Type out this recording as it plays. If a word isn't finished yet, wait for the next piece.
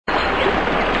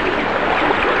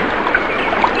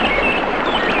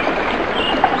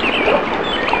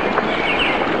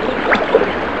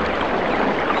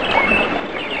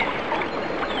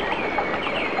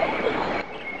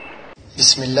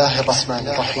الله الرحمن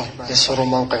الرحيم. يسر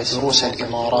موقع دروس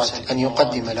الإمارات أن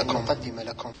يقدم لكم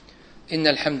إن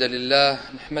الحمد لله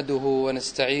نحمده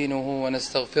ونستعينه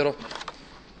ونستغفره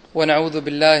ونعوذ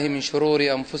بالله من شرور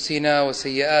أنفسنا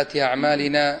وسيئات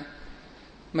أعمالنا.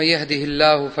 من يهده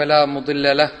الله فلا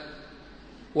مضل له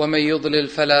ومن يضلل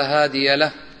فلا هادي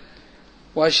له،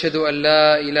 وأشهد أن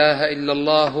لا إله إلا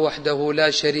الله وحده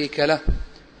لا شريك له،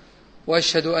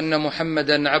 وأشهد أن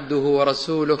محمدا عبده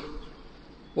ورسوله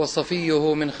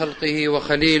وصفيه من خلقه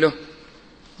وخليله،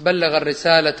 بلغ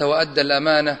الرسالة وأدى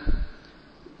الأمانة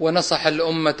ونصح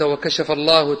الأمة وكشف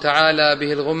الله تعالى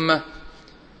به الغمة،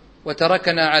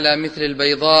 وتركنا على مثل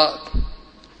البيضاء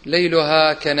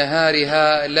ليلها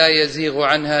كنهارها لا يزيغ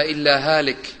عنها إلا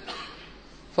هالك.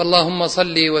 فاللهم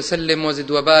صل وسلم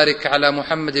وزد وبارك على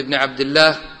محمد بن عبد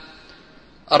الله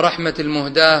الرحمة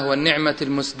المهداة والنعمة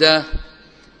المسداة،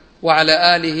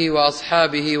 وعلى آله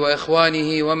وأصحابه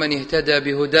وإخوانه ومن اهتدى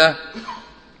بهداه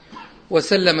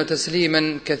وسلم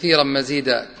تسليما كثيرا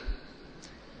مزيدا.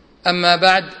 أما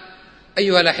بعد،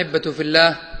 أيها الأحبة في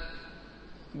الله،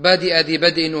 بادئ ذي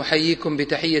بدء أحييكم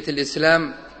بتحية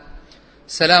الإسلام،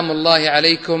 سلام الله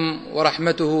عليكم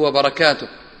ورحمته وبركاته.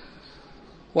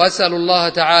 وأسأل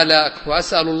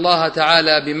الله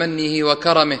تعالى بمنه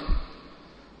وكرمه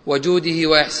وجوده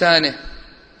وإحسانه،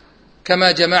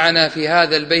 كما جمعنا في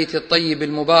هذا البيت الطيب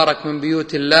المبارك من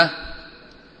بيوت الله،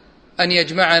 أن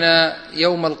يجمعنا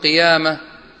يوم القيامة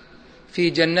في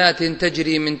جنات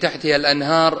تجري من تحتها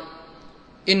الأنهار،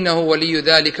 إنه ولي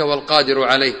ذلك والقادر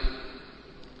عليه.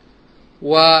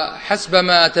 وحسب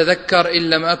ما أتذكر إن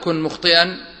لم أكن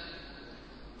مخطئا،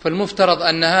 فالمفترض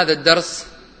أن هذا الدرس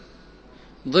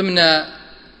ضمن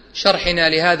شرحنا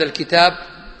لهذا الكتاب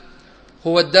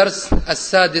هو الدرس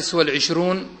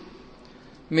 26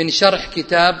 من شرح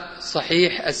كتاب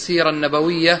صحيح السيرة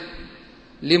النبوية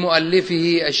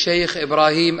لمؤلفه الشيخ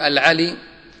إبراهيم العلي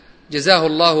جزاه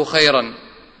الله خيرا.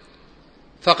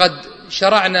 فقد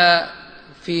شرعنا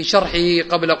في شرحه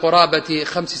قبل قرابة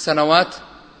 5 سنوات،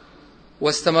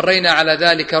 واستمرينا على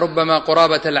ذلك ربما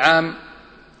قرابة العام،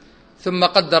 ثم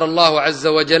قدر الله عز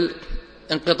وجل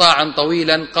انقطاعا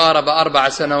طويلا قارب 4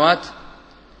 سنوات.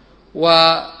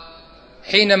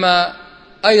 وحينما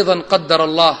أيضا قدر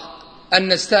الله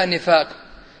أن نستأنف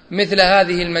مثل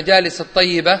هذه المجالس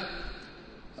الطيبة،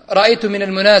 رأيت من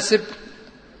المناسب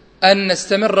أن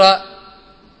نستمر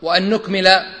وأن نكمل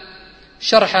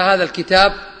شرح هذا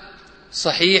الكتاب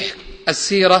صحيح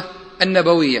السيرة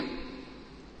النبوية.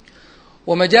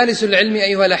 ومجالس العلم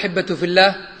أيها الأحبة في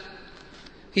الله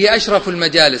هي أشرف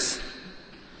المجالس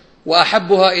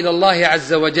وأحبها إلى الله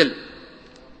عز وجل.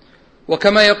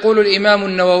 وكما يقول الإمام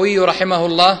النووي رحمه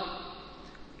الله: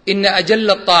 إن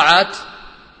أجل الطاعات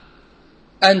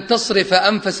أن تصرف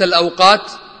أنفس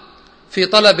الأوقات في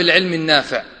طلب العلم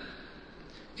النافع.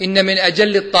 إن من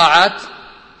أجل الطاعات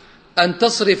أن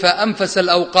تصرف أنفس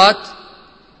الأوقات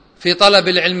في طلب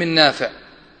العلم النافع.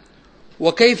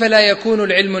 وكيف لا يكون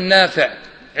العلم النافع،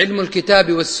 علم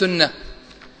الكتاب والسنة،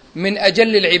 من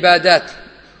أجل العبادات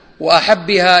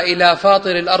وأحبها إلى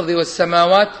فاطر الأرض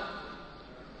والسماوات،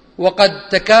 وقد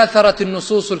تكاثرت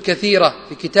النصوص الكثيرة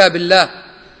في كتاب الله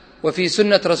وفي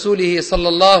سنة رسوله صلى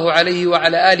الله عليه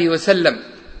وعلى آله وسلم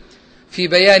في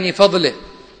بيان فضله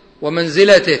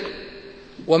ومنزلته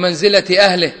ومنزلة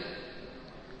أهله.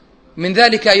 من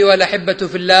ذلك أيها الأحبة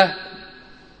في الله،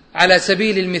 على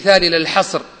سبيل المثال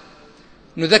للحصر،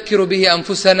 نذكر به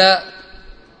أنفسنا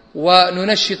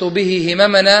وننشط به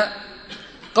هممنا،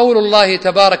 قول الله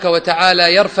تبارك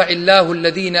وتعالى: يرفع الله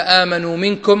الذين آمنوا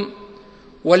منكم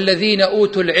والذين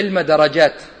أوتوا العلم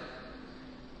درجات.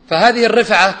 فهذه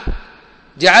الرفعة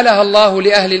جعلها الله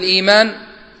لأهل الإيمان،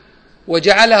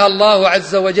 وجعلها الله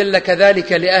عز وجل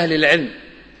كذلك لأهل العلم،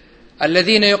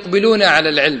 الذين يقبلون على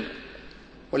العلم،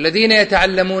 والذين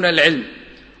يتعلمون العلم،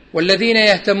 والذين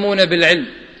يهتمون بالعلم،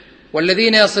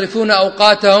 والذين يصرفون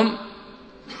أوقاتهم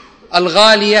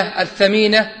الغالية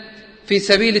الثمينة في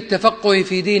سبيل التفقه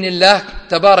في دين الله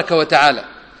تبارك وتعالى.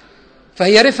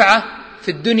 فهي رفعة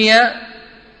في الدنيا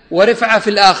ورفعة في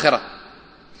الآخرة.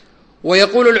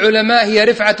 ويقول العلماء: هي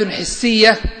رفعة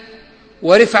حسية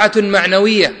ورفعة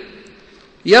معنوية،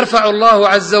 يرفع الله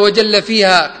عز وجل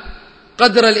فيها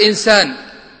قدر الإنسان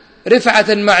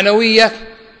رفعة معنوية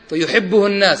فيحبه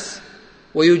الناس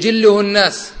ويجله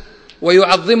الناس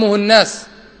ويعظمه الناس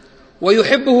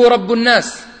ويحبه رب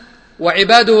الناس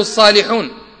وعباده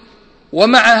الصالحون.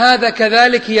 ومع هذا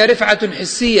كذلك هي رفعة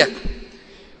حسية،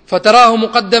 فتراه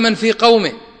مقدما في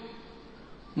قومه،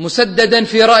 مسددا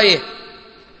في رأيه،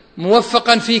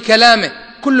 موفقا في كلامه،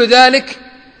 كل ذلك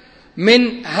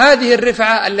من هذه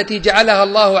الرفعة التي جعلها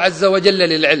الله عز وجل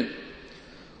للعلم.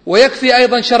 ويكفي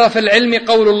أيضا شرف العلم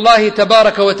قول الله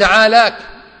تبارك وتعالى: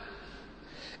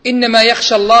 إنما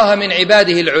يخشى الله من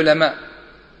عباده العلماء.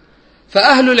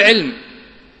 فأهل العلم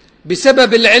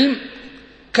بسبب العلم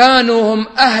كانوا هم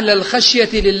أهل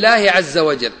الخشية لله عز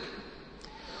وجل.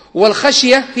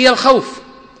 والخشية هي الخوف،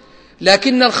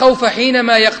 لكن الخوف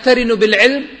حينما يقترن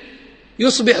بالعلم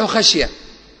يصبح خشية.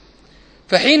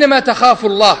 فحينما تخاف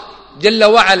الله جل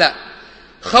وعلا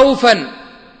خوفا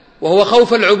وهو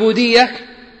خوف العبودية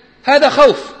هذا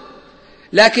خوف،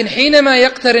 لكن حينما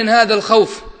يقترن هذا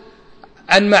الخوف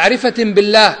عن معرفة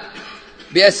بالله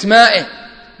بأسمائه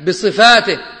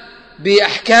بصفاته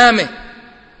بأحكامه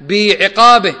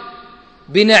بعقابه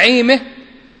بنعيمه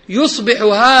يصبح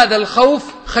هذا الخوف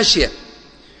خشية.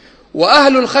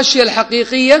 وأهل الخشية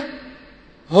الحقيقية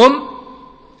هم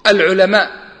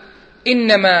العلماء.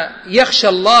 إنما يخشى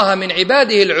الله من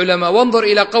عباده العلماء. وانظر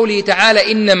إلى قوله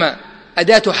تعالى إنما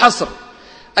أداة حصر،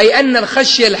 أي أن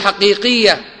الخشية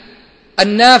الحقيقية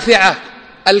النافعة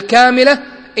الكاملة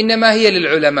إنما هي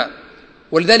للعلماء.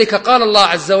 ولذلك قال الله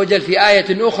عز وجل في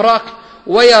آية أخرى: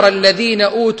 ويرى الذين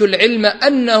أوتوا العلم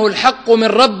أنه الحق من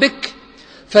ربك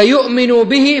فيؤمنوا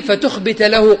به فتخبت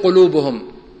له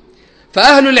قلوبهم.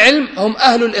 فأهل العلم هم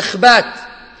أهل الإخبات،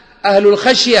 أهل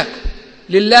الخشية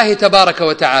لله تبارك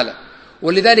وتعالى.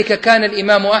 ولذلك كان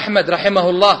الإمام أحمد رحمه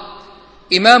الله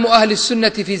إمام أهل السنة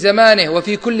في زمانه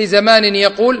وفي كل زمان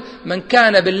يقول: من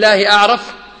كان بالله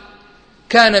أعرف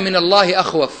كان من الله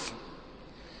أخوف.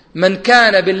 من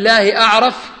كان بالله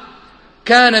أعرف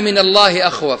كان من الله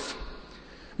أخوف.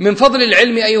 من فضل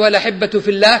العلم أيها الأحبة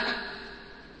في الله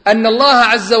أن الله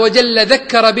عز وجل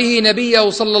ذكر به نبيه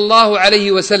صلى الله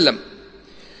عليه وسلم،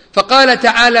 فقال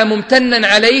تعالى ممتنا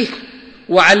عليه: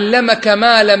 وعلمك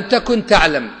ما لم تكن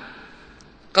تعلم.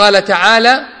 قال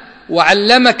تعالى: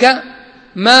 وعلمك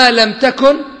ما لم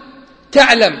تكن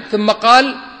تعلم، ثم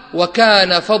قال: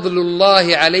 وكان فضل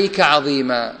الله عليك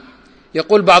عظيما.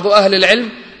 يقول بعض أهل العلم: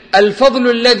 الفضل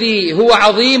الذي هو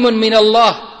عظيم من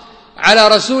الله على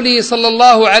رسوله صلى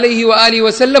الله عليه وآله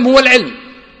وسلم هو العلم.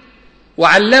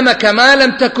 وعلمك ما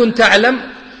لم تكن تعلم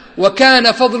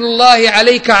وكان فضل الله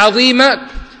عليك عظيما،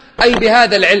 أي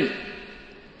بهذا العلم.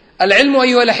 العلم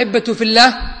أيها الأحبة في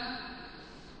الله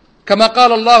كما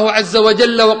قال الله عز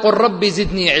وجل: وقل رب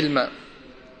زدني علما.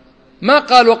 ما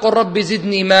قال وقل رب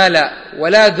زدني مالا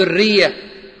ولا ذرية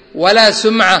ولا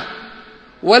سمعة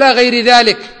ولا غير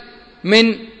ذلك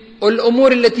من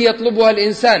الأمور التي يطلبها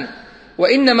الإنسان،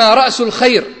 وإنما رأس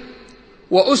الخير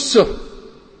وأسه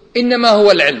إنما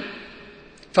هو العلم.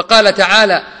 فقال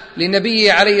تعالى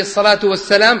لنبيه عليه الصلاة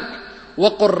والسلام: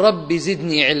 وقل رب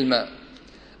زدني علما.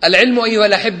 العلم أيها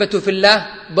الأحبة في الله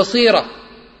بصيرة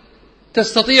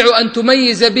تستطيع أن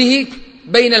تميز به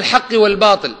بين الحق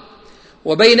والباطل،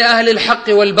 وبين أهل الحق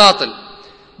والباطل،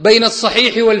 بين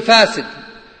الصحيح والفاسد،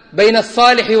 بين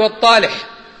الصالح والطالح.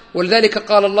 ولذلك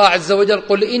قال الله عز وجل: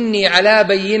 قل إني على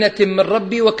بينة من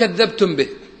ربي وكذبتم به.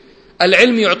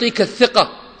 العلم يعطيك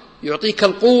الثقة، يعطيك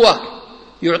القوة،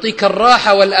 يعطيك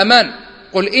الراحة والأمان.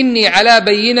 قل إني على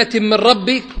بينة من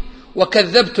ربي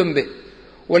وكذبتم به.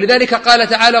 ولذلك قال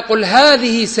تعالى: قل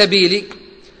هذه سبيلي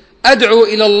أدعو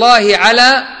إلى الله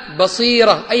على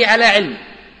بصيرة، أي على علم.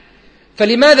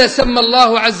 فلماذا سمى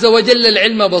الله عز وجل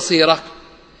العلم بصيرة؟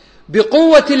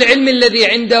 بقوة العلم الذي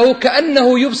عنده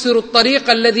كأنه يبصر الطريق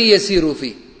الذي يسير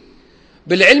فيه.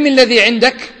 بالعلم الذي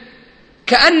عندك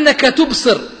كأنك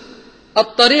تبصر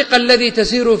الطريق الذي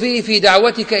تسير فيه في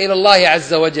دعوتك إلى الله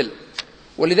عز وجل.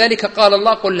 ولذلك قال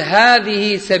الله: قل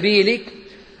هذه سبيلي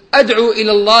أدعو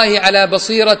إلى الله على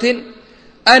بصيرة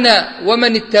أنا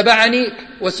ومن اتبعني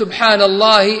وسبحان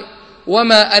الله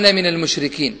وما أنا من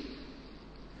المشركين.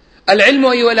 العلم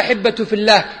أيها الأحبة في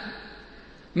الله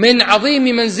من عظيم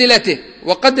منزلته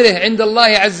وقدره عند الله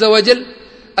عز وجل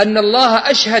أن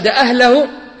الله أشهد أهله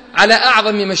على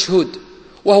أعظم مشهود،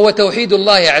 وهو توحيد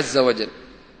الله عز وجل.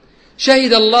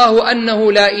 شهد الله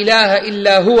أنه لا إله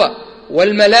إلا هو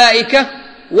والملائكة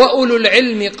وأولو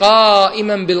العلم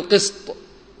قائما بالقسط.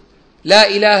 لا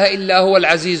إله إلا هو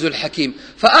العزيز الحكيم.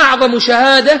 فأعظم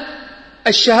شهادة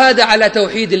الشهادة على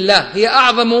توحيد الله، هي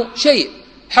أعظم شيء،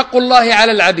 حق الله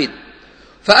على العبيد.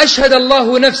 فأشهد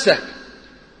الله نفسه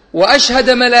وأشهد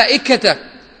ملائكته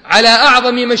على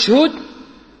أعظم مشهود،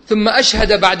 ثم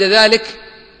أشهد بعد ذلك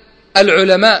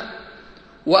العلماء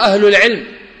وأهل العلم،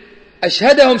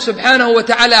 أشهدهم سبحانه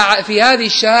وتعالى في هذه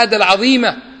الشهادة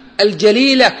العظيمة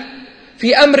الجليلة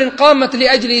في أمر قامت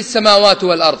لأجله السماوات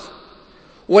والأرض،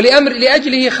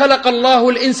 لأجله خلق الله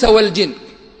الإنس والجن،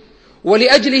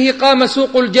 ولأجله قام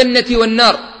سوق الجنة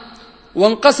والنار،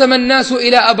 وانقسم الناس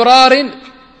إلى أبرار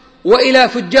وإلى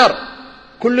فجار.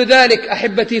 كل ذلك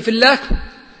أحبتي في الله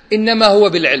إنما هو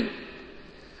بالعلم.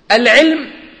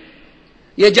 العلم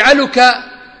يجعلك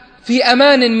في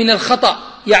أمان من الخطأ،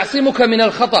 يعصمك من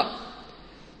الخطأ،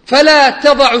 فلا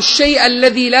تضع الشيء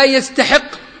الذي لا يستحق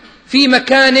في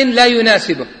مكان لا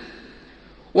يناسبه.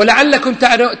 ولعلكم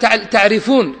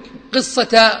تعرفون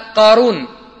قصة قارون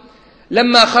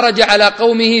لما خرج على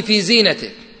قومه في زينته،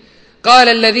 قال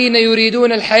الذين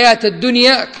يريدون الحياة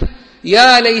الدنيا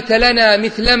يا ليت لنا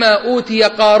مثلما أوتي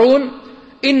قارون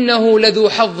إنه لذو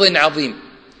حظ عظيم،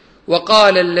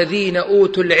 وقال الذين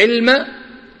أوتوا العلم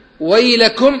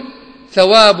ويلكم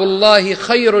ثواب الله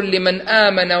خير لمن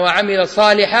آمن وعمل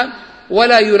صالحا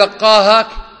ولا يلقاها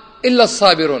إلا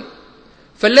الصابرون.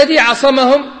 فالذي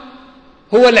عصمهم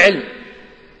هو العلم،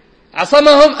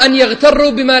 عصمهم أن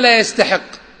يغتروا بما لا يستحق،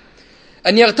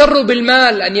 أن يغتروا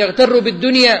بالمال، أن يغتروا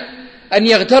بالدنيا، أن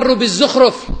يغتروا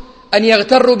بالزخرف، أن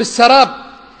يغتروا بالسراب،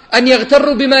 أن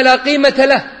يغتروا بما لا قيمة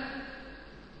له.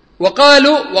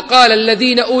 وقال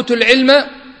الذين أوتوا العلم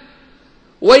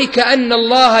ويكأن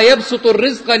الله يبسط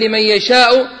الرزق لمن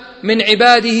يشاء من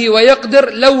عباده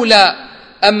ويقدر لولا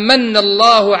أمن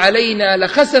الله علينا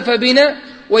لخسف بنا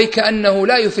ويكأنه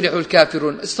لا يفلح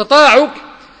الكافرون. استطاعوا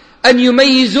أن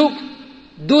يميزوا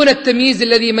دون التمييز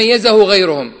الذي ميزه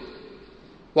غيرهم.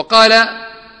 وقال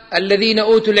الذين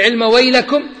أوتوا العلم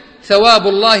ويلكم ثواب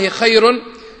الله خير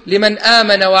لمن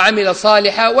آمن وعمل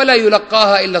صالحا ولا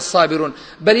يلقاها إلا الصابرون.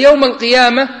 بل يوم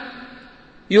القيامة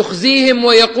يخزيهم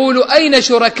ويقول أين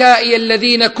شركائي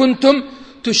الذين كنتم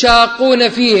تشاقون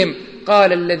فيهم؟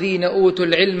 قال الذين أوتوا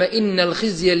العلم إن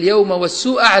الخزي اليوم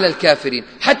والسوء على الكافرين.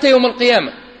 حتى يوم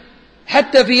القيامة،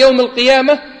 حتى في يوم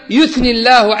القيامة يثني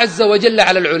الله عز وجل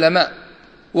على العلماء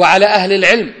وعلى أهل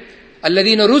العلم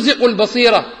الذين رزقوا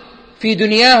البصيرة في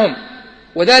دنياهم،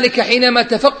 وذلك حينما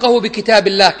تفقهوا بكتاب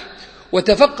الله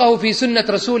وتفقهوا في سنة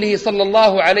رسوله صلى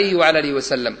الله عليه وعلى آله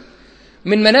وسلم.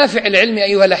 من منافع العلم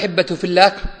أيها الأحبة في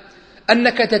الله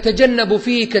أنك تتجنب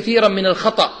فيه كثيرا من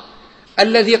الخطأ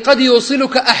الذي قد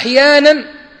يوصلك أحيانا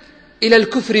إلى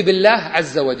الكفر بالله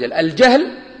عز وجل.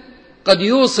 الجهل قد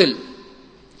يوصل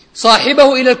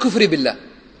صاحبه إلى الكفر بالله.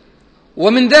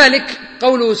 ومن ذلك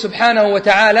قوله سبحانه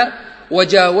وتعالى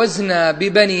وجاوزنا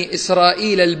ببني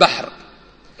إسرائيل البحر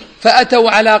فأتوا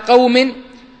على قوم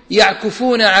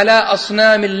يعكفون على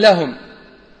أصنام لهم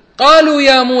قالوا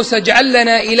يا موسى اجعل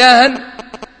لنا إلها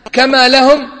كما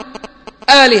لهم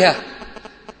آلهة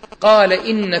قال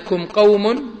إنكم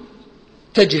قوم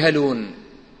تجهلون.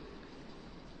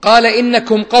 قال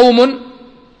إنكم قوم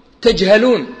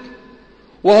تجهلون.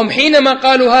 وهم حينما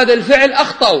قالوا هذا الفعل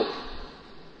أخطأوا،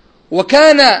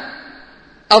 وكان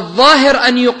الظاهر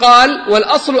أن يقال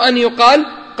والأصل أن يقال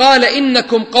قال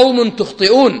إنكم قوم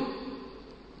تخطئون،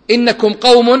 إنكم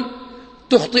قوم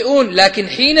تخطئون. لكن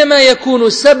حينما يكون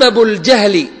سبب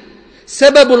الجهل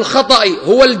سبب الخطأ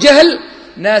هو الجهل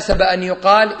ناسب أن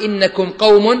يقال إنكم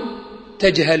قوم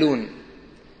تجهلون.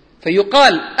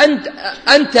 فيقال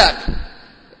أنت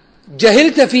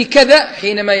جهلت في كذا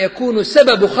حينما يكون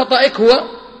سبب خطأك هو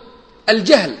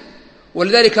الجهل.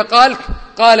 ولذلك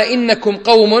قال إنكم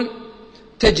قوم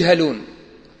تجهلون،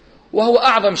 وهو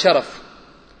أعظم شرف.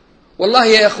 والله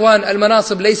يا إخوان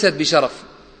المناصب ليست بشرف،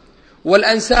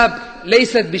 والأنساب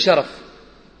ليست بشرف،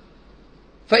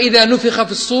 فإذا نفخ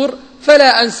في الصور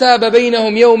فلا أنساب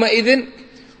بينهم يومئذ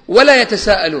ولا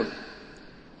يتساءلون.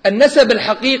 النسب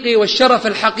الحقيقي والشرف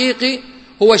الحقيقي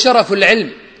هو شرف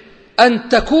العلم، أن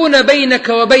تكون بينك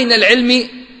وبين العلم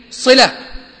صلة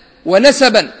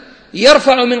ونسبا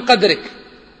يرفع من قدرك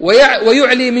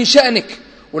ويعلي من شأنك.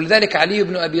 ولذلك علي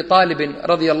بن أبي طالب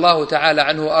رضي الله تعالى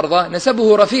عنه وأرضاه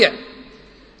نسبه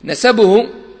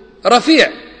رفيع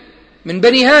من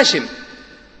بني هاشم،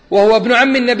 وهو ابن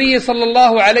عم النبي صلى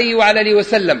الله عليه وعلى آله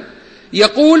وسلم.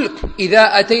 يقول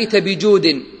إذا أتيت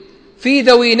بجود في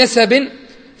ذوي نسب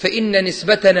فإن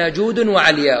نسبتنا جود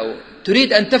وعلياء.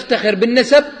 تريد أن تفتخر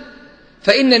بالنسب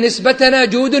فإن نسبتنا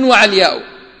جود وعلياء.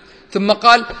 ثم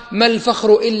قال ما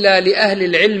الفخر إلا لأهل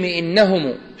العلم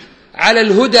إنهم على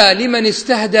الهدى لمن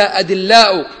استهدى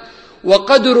أدلاء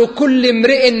وقدر كل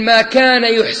امرئ ما كان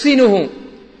يحسنه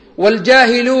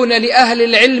والجاهلون لأهل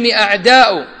العلم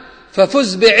أعداء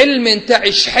ففز بعلم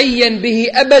تعش حيا به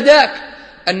أبدا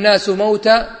الناس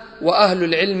موتى وأهل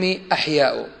العلم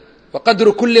أحياء.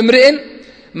 وقدر كل امرئ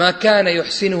ما كان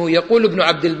يحسنه. يقول ابن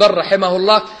عبد البر رحمه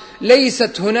الله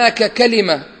ليست هناك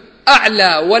كلمة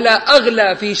أعلى ولا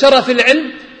أغلى في شرف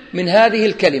العلم من هذه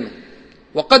الكلمة،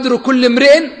 وقدر كل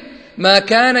امرئ ما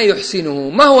كان يحسنه.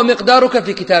 ما هو مقدارك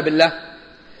في كتاب الله؟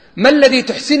 ما الذي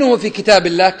تحسنه في كتاب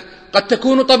الله؟ قد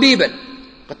تكون طبيبا،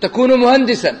 قد تكون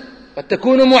مهندسا، قد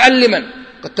تكون معلما،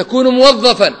 قد تكون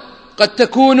موظفا، قد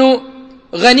تكون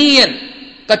غنيا،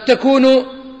 قد تكون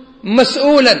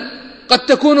مسؤولا، قد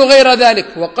تكون غير ذلك.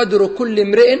 وقدر كل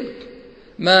امرئ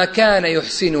ما كان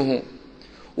يحسنه،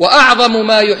 وأعظم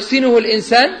ما يحسنه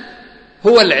الإنسان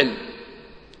هو العلم،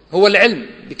 هو العلم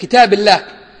بكتاب الله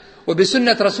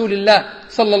وبسنة رسول الله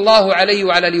صلى الله عليه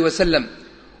وعلى آله وسلم.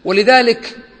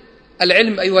 ولذلك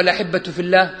العلم أيها الأحبة في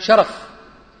الله شرف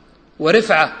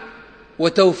ورفعة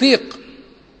وتوفيق،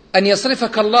 أن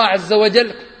يصرفك الله عز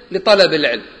وجل لطلب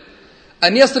العلم،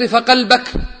 أن يصرف قلبك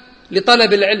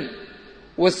لطلب العلم.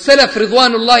 والسلف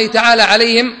رضوان الله تعالى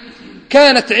عليهم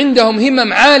كانت عندهم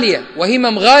همم عالية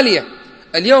وهمم غالية.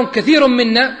 اليوم كثير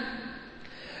منا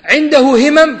عنده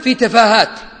همم في تفاهات،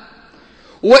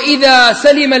 وإذا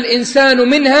سلم الإنسان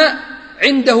منها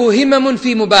عنده همم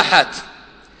في مباحات.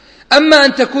 أما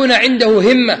أن تكون عنده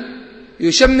همة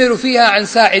يشمر فيها عن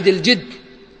ساعد الجد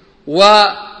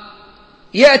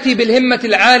ويأتي بالهمة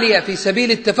العالية في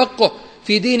سبيل التفقه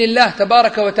في دين الله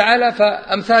تبارك وتعالى،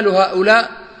 فأمثال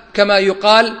هؤلاء كما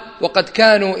يقال: وقد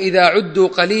كانوا إذا عدوا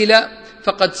قليلا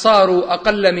فقد صاروا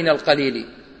أقل من القليل.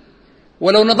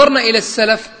 ولو نظرنا إلى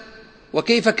السلف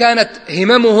وكيف كانت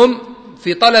هممهم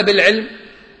في طلب العلم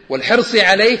والحرص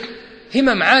عليه،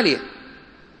 همم عالية.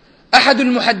 أحد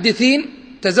المحدثين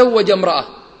تزوج امرأة،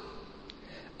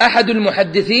 أحد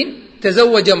المحدثين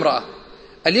تزوج امرأة.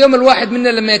 اليوم الواحد منا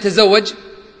لما يتزوج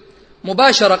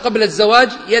مباشرة قبل الزواج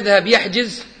يذهب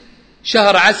يحجز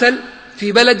شهر عسل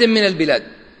في بلد من البلاد،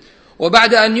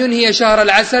 وبعد أن ينهي شهر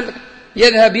العسل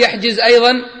يذهب يحجز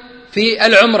أيضا في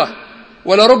العمرة،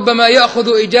 ولربما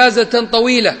يأخذ إجازة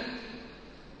طويلة.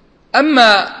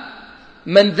 أما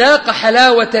من ذاق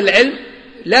حلاوة العلم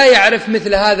لا يعرف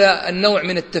مثل هذا النوع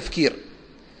من التفكير.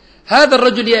 هذا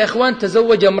الرجل يا إخوان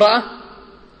تزوج امرأة،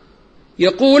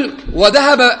 يقول: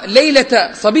 وذهب ليلة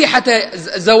صبيحة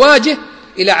زواجه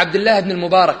إلى عبد الله بن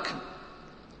المبارك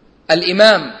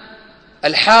الإمام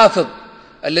الحافظ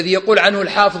الذي يقول عنه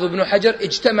الحافظ ابن حجر: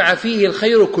 اجتمع فيه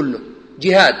الخير كله،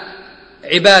 جهاد،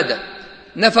 عبادة،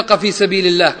 نفق في سبيل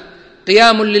الله،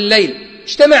 قيام لليل،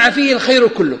 اجتمع فيه الخير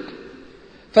كله.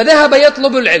 فذهب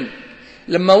يطلب العلم.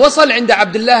 لما وصل عند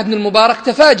عبد الله بن المبارك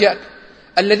تفاجأ،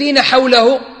 الذين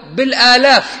حوله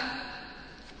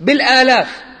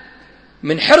بالآلاف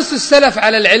من حرص السلف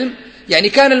على العلم. يعني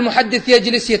كان المحدث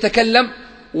يجلس يتكلم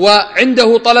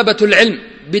وعنده طلبة العلم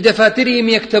بدفاترهم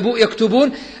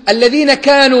يكتبون. الذين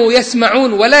كانوا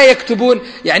يسمعون ولا يكتبون،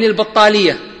 يعني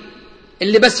البطالية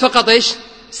اللي بس فقط إيش؟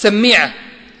 سميعة،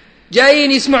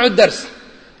 جايين يسمعوا الدرس،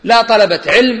 لا طلبة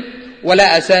علم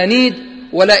ولا أسانيد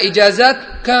ولا إجازات،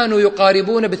 كانوا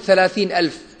يقاربون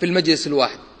 30,000 في المجلس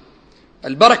الواحد.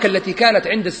 البركة التي كانت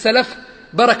عند السلف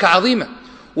بركة عظيمة،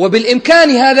 وبالإمكان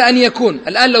هذا أن يكون.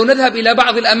 الآن لو نذهب إلى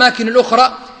بعض الأماكن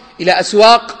الأخرى، إلى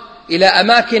أسواق، إلى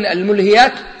أماكن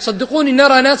الملهيات، صدقوني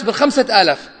نرى ناس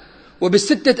ب5,000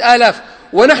 وب6,000،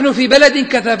 ونحن في بلد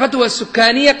كثافتها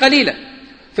السكانية قليلة.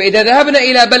 فإذا ذهبنا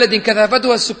إلى بلد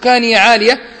كثافتها السكانية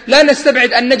عالية لا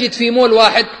نستبعد أن نجد في مول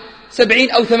واحد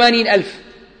 70 أو 80,000.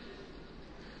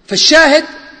 فالشاهد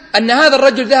أن هذا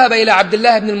الرجل ذهب إلى عبد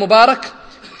الله بن المبارك،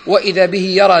 وإذا به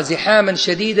يرى زحاما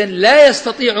شديدا لا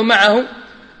يستطيع معه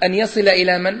أن يصل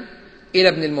إلى من؟ إلى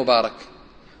ابن المبارك.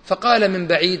 فقال من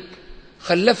بعيد: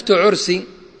 خلفت عرسي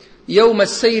يوم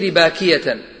السير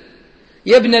باكية،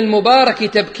 يا ابن المبارك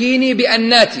تبكيني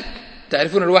بأناتي.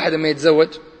 تعرفون الواحد لما يتزوج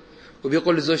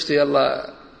وبيقول لزوجته: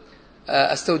 يلا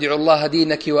أستودع الله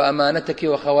دينك وأمانتك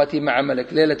وخواتيم عملك،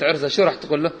 ليلة عرسها شو راح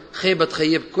تقول له؟ خيبة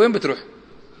تخيبك، وين بتروح؟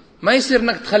 ما يصير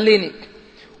أنك تخليني.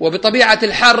 وبطبيعة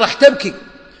الحال راح تبكي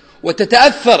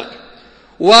وتتأثر.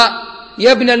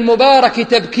 ويا ابن المبارك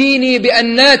تبكيني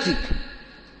بأناتك،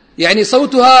 يعني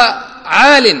صوتها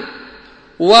عال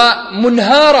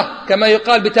ومنهارة كما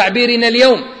يقال بتعبيرنا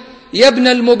اليوم. يا ابن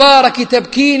المبارك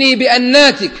تبكيني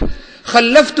بأناتك،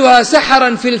 خلفتها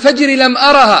سحرا في الفجر لم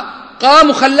أرها. قام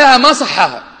وخلاها ما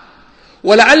صحها،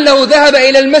 ولعله ذهب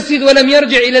إلى المسجد ولم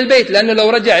يرجع إلى البيت، لأنه لو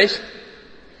رجع إيش؟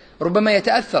 ربما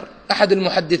يتأثر. أحد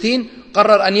المحدثين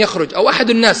قرر أن يخرج، أو أحد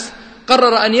الناس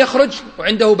قرر أن يخرج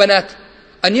وعنده بنات،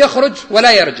 أن يخرج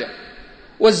ولا يرجع،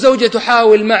 والزوجة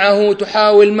تحاول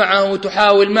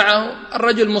معه،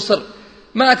 الرجل مصر.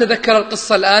 ما أتذكر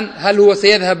القصة الآن، هل هو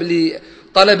سيذهب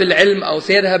لطلب العلم أو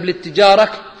سيذهب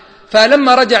للتجارة.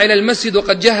 فلما رجع إلى المسجد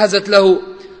وقد جهزت له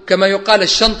كما يقال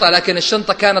الشنطة، لكن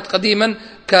الشنطة كانت قديما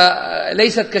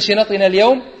ليست كشنطنا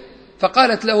اليوم،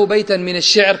 فقالت له بيتا من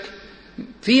الشعر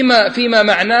فيما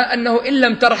معناه أنه إن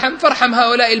لم ترحم فارحم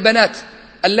هؤلاء البنات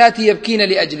اللاتي يبكين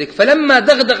لأجلك. فلما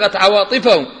دغدغت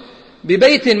عواطفه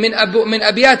ببيت من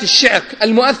أبيات الشعر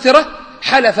المؤثرة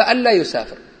حلف ألا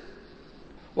يسافر،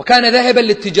 وكان ذاهبا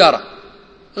للتجارة،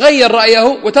 غير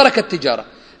رأيه وترك التجارة.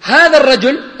 هذا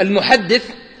الرجل المحدث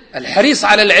الحريص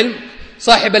على العلم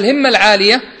صاحب الهمة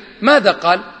العالية ماذا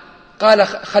قال؟ قال: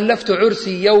 خلفت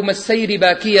عرسي يوم السير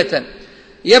باكية،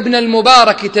 يا ابن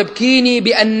المبارك تبكيني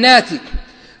بأناتك،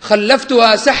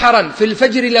 خلفتها سحرا في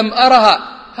الفجر لم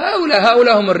أرها.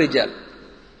 هؤلاء هم الرجال،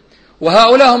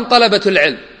 وهؤلاء هم طلبة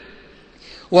العلم،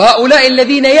 وهؤلاء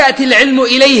الذين يأتي العلم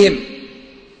إليهم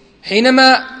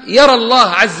حينما يرى الله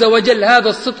عز وجل هذا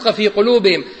الصدق في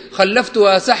قلوبهم.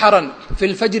 خلفتها سحرا في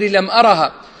الفجر لم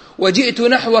أرها، وجئت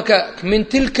نحوك من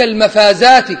تلك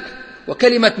المفازات.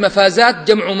 وكلمة مفازات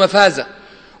جمع مفازة،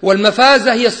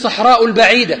 والمفازة هي الصحراء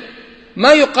البعيدة.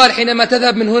 ما يقال حينما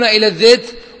تذهب من هنا إلى الزيت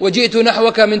وجئت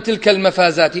نحوك من تلك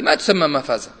المفازات، ما تسمى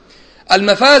مفازة.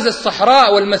 المفازة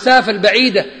الصحراء والمسافة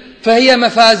البعيدة، فهي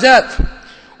مفازات.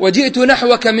 وجئت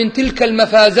نحوك من تلك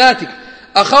المفازات،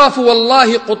 أخاف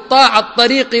والله قطاع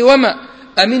الطريق وما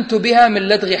أمنت بها من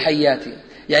لدغ حياتي.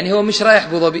 يعني هو مش رايح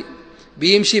أبو ظبي،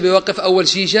 بيمشي بيوقف أول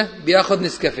شيشة بيأخذ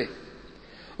نسكافيه،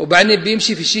 وبعدين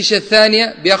بيمشي في الشيشة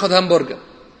الثانية بيأخذ همبرجر،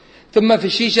 ثم في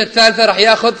الشيشة الثالثة راح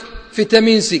يأخذ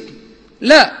فيتامين سي.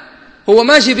 لا، هو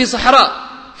ماشي في صحراء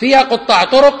فيها قطاع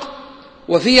طرق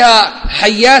وفيها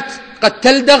حيات قد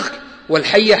تلدغ،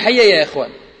 والحية حية يا إخوان،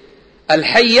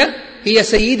 الحية هي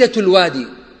سيدة الوادي.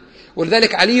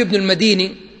 ولذلك علي بن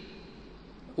المديني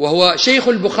وهو شيخ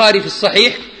البخاري في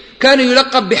الصحيح كان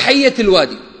يلقب بحية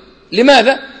الوادي.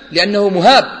 لماذا؟ لأنه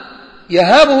مهاب،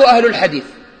 يهابه أهل الحديث،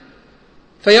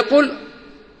 فيقول: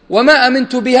 وما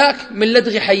أمنت بها من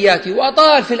لدغ حياتي،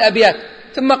 وأطال في الأبيات،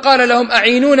 ثم قال لهم: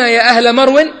 أعينونا يا أهل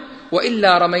مرو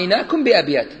وإلا رميناكم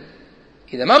بأبيات.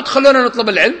 إذا ما بتخلونا نطلب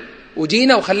العلم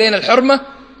وجينا وخلينا الحرمة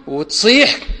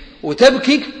وتصيح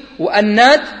وتبكي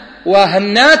وأنات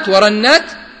وهنات ورنات،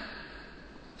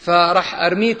 فرح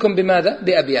أرميكم بماذا؟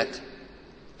 بأبيات.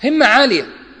 همة عالية.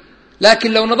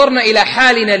 لكن لو نظرنا إلى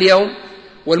حالنا اليوم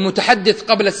والمتحدث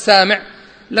قبل السامع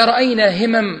لرأينا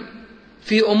همم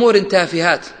في أمور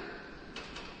تافهات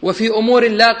وفي أمور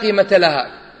لا قيمة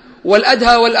لها،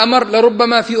 والأدهى والأمر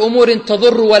لربما في أمور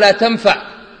تضر ولا تنفع،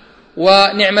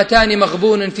 ونعمتان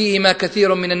مغبون فيهما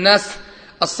كثير من الناس: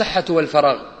 الصحة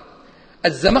والفراغ.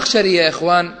 الزمخشري يا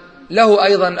إخوان له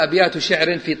أيضا أبيات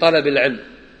شعر في طلب العلم.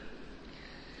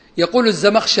 يقول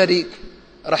الزمخشري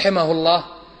رحمه الله: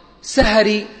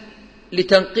 سهري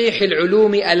لتنقيح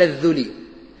العلوم ألذ لي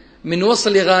من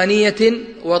وصل غانية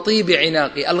وطيب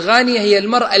عناقي. الغانية هي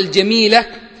المرأة الجميلة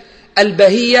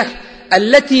البهية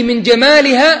التي من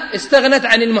جمالها استغنت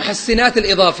عن المحسنات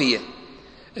الإضافية،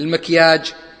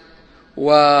 المكياج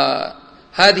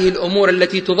وهذه الأمور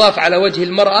التي تضاف على وجه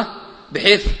المرأة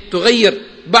بحيث تغير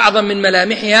بعضا من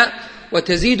ملامحها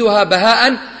وتزيدها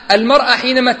بهاء. المرأة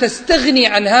حينما تستغني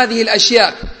عن هذه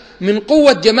الأشياء من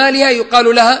قوة جمالها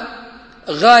يقال لها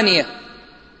غانية.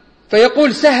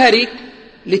 فيقول: سهري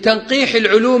لتنقيح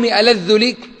العلوم ألذ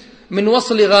لي من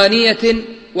وصل غانية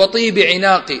وطيب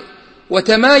عناقي،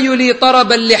 وتمايلي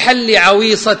طربا لحل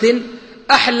عويصة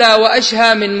أحلى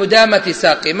وأشهى من مدامة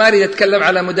ساقي. ما أريد أتكلم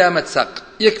على مدامة ساق،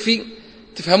 يكفي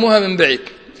تفهموها من بعيد.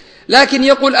 لكن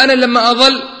يقول: أنا لما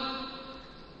أظل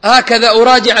هكذا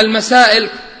أراجع المسائل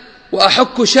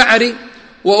وأحك شعري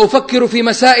وأفكر في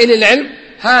مسائل العلم،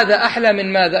 هذا أحلى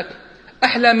من ماذا؟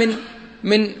 أحلى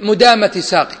من مدامة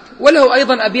ساقي. وله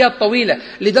أيضا أبيات طويلة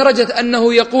لدرجة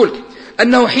أنه يقول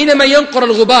أنه حينما ينقر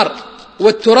الغبار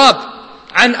والتراب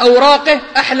عن أوراقه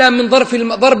أحلى من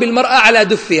ضرب المرأة على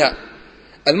دفها.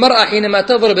 المرأة حينما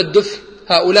تضرب الدف،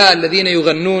 هؤلاء الذين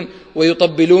يغنون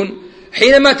ويطبلون،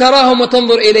 حينما تراهم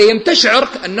وتنظر إليهم تشعر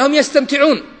أنهم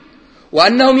يستمتعون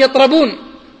وأنهم يطربون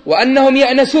وأنهم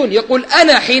يأنسون. يقول: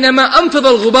 أنا حينما أنفض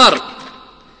الغبار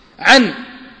عن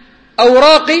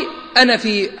أوراقي أنا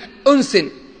في أنس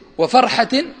وفرحة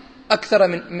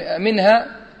أكثر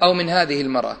منها أو من هذه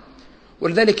المرأة.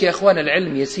 ولذلك يا أخوان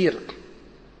العلم يسير،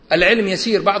 العلم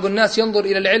يسير. بعض الناس ينظر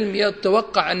إلى العلم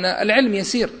يتوقع أن العلم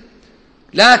يسير،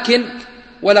 لكن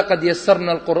ولقد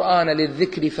يسرنا القرآن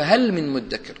للذكر فهل من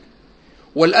مدكر.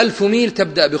 والألف ميل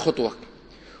تبدأ بخطوة،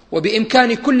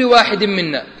 وبإمكان كل واحد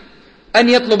منا أن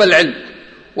يطلب العلم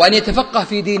وأن يتفقه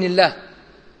في دين الله.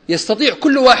 يستطيع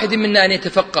كل واحد منا أن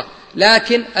يتفقه،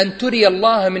 لكن أن تري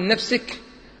الله من نفسك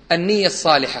النية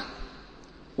الصالحة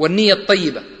والنية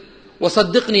الطيبة.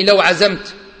 وصدقني لو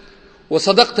عزمت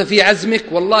وصدقت في عزمك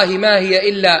والله ما هي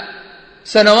إلا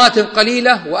سنوات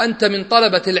قليلة وأنت من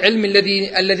طلبة العلم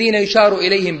الذين يشار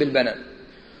إليهم بالبنان،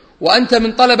 وأنت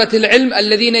من طلبة العلم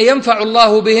الذين ينفع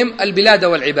الله بهم البلاد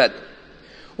والعباد.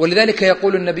 ولذلك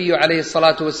يقول النبي عليه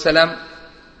الصلاة والسلام: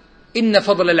 إن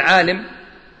فضل العالم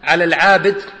على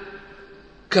العابد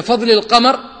كفضل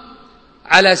القمر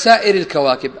على سائر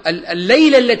الكواكب.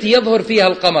 الليلة التي يظهر فيها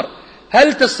القمر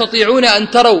هل تستطيعون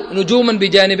أن تروا نجوما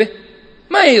بجانبه؟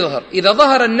 ما يظهر. إذا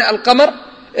ظهر القمر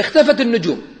اختفت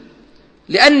النجوم،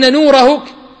 لأن نوره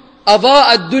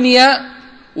أضاء الدنيا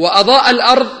وأضاء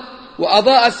الأرض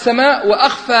وأضاء السماء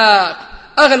وأخفى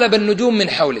أغلب النجوم من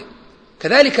حوله.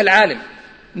 كذلك العالم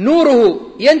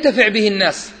نوره ينتفع به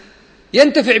الناس،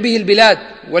 ينتفع به البلاد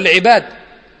والعباد.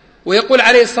 ويقول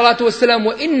عليه الصلاة والسلام: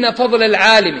 وإن فضل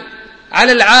العالم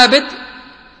على العابد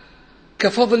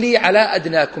كفضلي على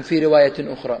أدناكم، في رواية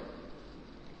أخرى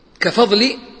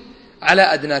كفضلي على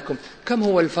أدناكم. كم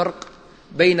هو الفرق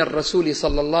بين الرسول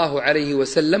صلى الله عليه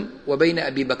وسلم وبين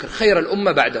أبي بكر خير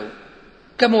الأمة بعده؟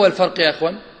 كم هو الفرق يا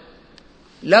أخوان؟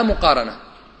 لا مقارنة.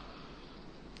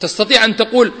 تستطيع أن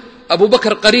تقول أبو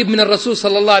بكر قريب من الرسول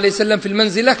صلى الله عليه وسلم في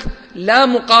المنزلة؟ لا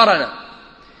مقارنة،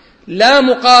 لا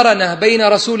مقارنة بين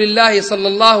رسول الله صلى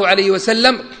الله عليه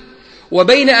وسلم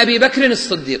وبين أبي بكر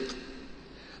الصديق.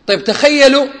 طيب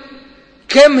تخيلوا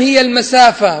كم هي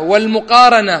المسافة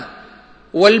والمقارنة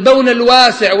والبون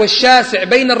الواسع والشاسع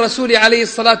بين الرسول عليه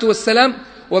الصلاة والسلام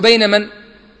وبين من؟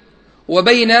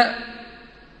 وبين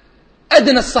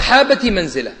أدنى الصحابة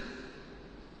منزلة،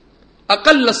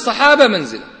 أقل الصحابة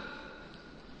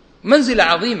منزلة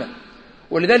عظيمة.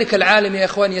 ولذلك العالم يا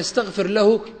إخوان يستغفر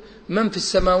له من في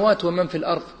السماوات ومن في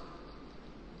الأرض.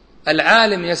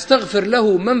 العالم يستغفر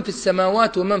له من في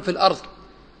السماوات ومن في الأرض،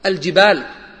 الجبال،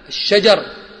 الشجر،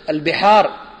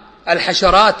 البحار،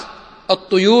 الحشرات،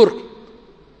 الطيور،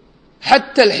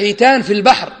 حتى الحيتان في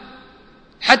البحر،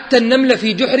 حتى النملة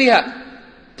في جحرها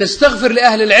تستغفر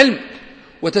لأهل العلم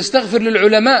وتستغفر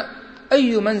للعلماء.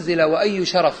 أي منزلة وأي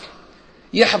شرف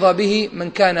يحظى به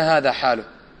من كان هذا حاله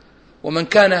ومن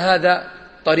كان هذا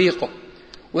طريقه.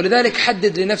 ولذلك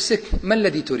حدد لنفسك ما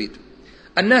الذي تريد.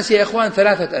 الناس يا إخوان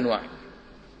ثلاثة أنواع،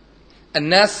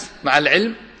 الناس مع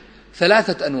العلم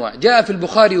ثلاثة أنواع. جاء في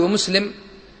البخاري ومسلم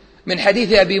من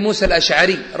حديث أبي موسى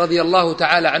الأشعري رضي الله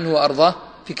تعالى عنه وأرضاه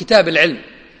في كتاب العلم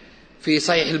في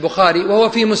صحيح البخاري وهو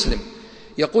في مسلم،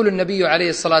 يقول النبي عليه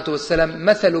الصلاة والسلام: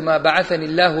 مثل ما بعثني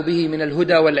الله به من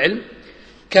الهدى والعلم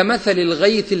كمثل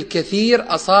الغيث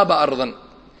الكثير أصاب أرضا.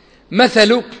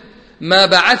 مثل ما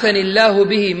بعثني الله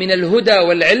به من الهدى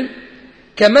والعلم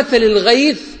كمثل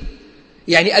الغيث،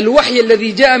 يعني الوحي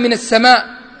الذي جاء من السماء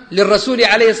للرسول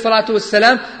عليه الصلاة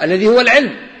والسلام الذي هو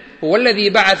العلم، هو الذي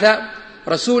بعث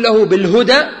رسوله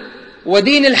بالهدى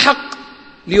ودين الحق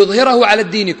ليظهره على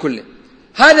الدين كله.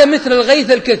 هذا مثل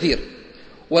الغيث الكثير.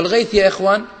 والغيث يا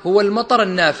إخوان هو المطر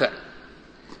النافع.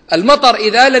 المطر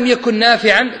إذا لم يكن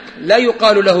نافعا لا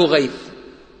يقال له غيث،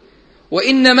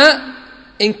 وإنما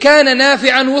إن كان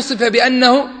نافعا وصف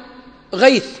بأنه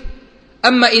غيث.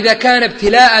 أما إذا كان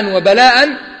ابتلاء وبلاء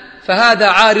فهذا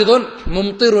عارض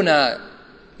ممطرنا،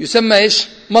 يسمى إيش؟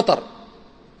 مطر.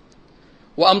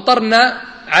 وأمطرنا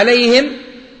عليهم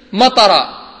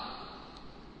مطرا.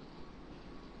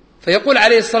 فيقول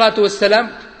عليه الصلاة والسلام: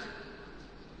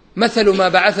 مثل ما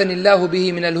بعثني الله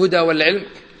به من الهدى والعلم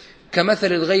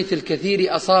كمثل الغيث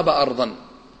الكثير أصاب أرضا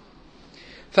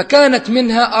فكانت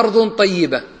منها أرض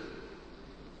طيبة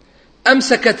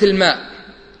أمسكت الماء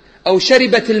أو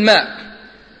شربت الماء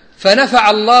فنفع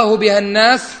الله بها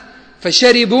الناس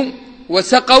فشربوا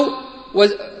وسقوا.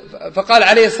 فقال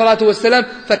عليه الصلاة والسلام: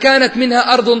 فكانت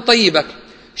منها أرض طيبة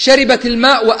شربت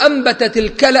الماء وأنبتت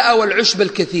الكلأ والعشب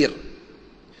الكثير.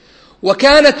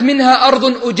 وكانت منها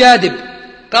أرض أجادب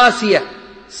قاسية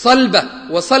صلبة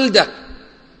وصلدة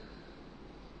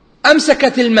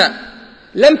أمسكت الماء،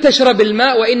 لم تشرب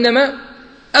الماء وإنما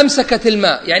أمسكت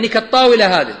الماء، يعني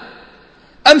كالطاولة هذه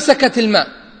أمسكت الماء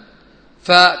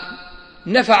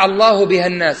فنفع الله بها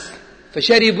الناس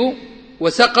فشربوا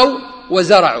وسقوا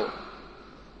وزرعوا.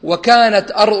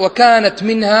 وكانت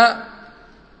منها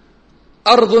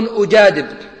أرض أجادب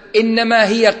إنما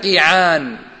هي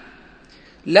قيعان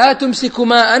لا تمسك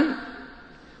ماء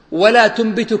ولا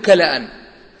تنبت كلأ.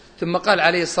 ثم قال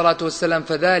عليه الصلاة والسلام: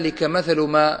 فذلك مثل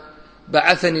ما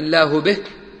بعثني الله به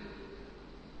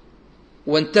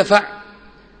وانتفع.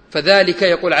 فذلك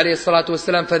يقول عليه الصلاة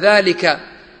والسلام: فذلك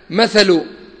مثل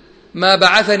ما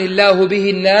بعثني الله به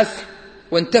الناس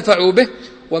وانتفعوا به،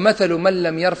 ومثل من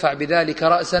لم يرفع بذلك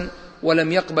رأسا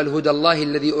ولم يقبل هدى الله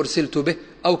الذي أرسلت به،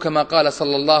 أو كما قال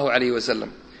صلى الله عليه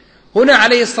وسلم. هنا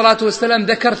عليه الصلاة والسلام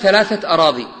ذكر ثلاثة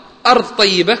أراضي: أرض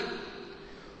طيبة،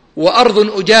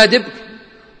 وأرض أجادب،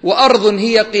 وأرض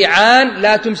هي قيعان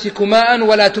لا تمسك ماء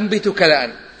ولا تنبت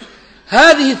كلأ.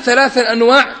 هذه الثلاثة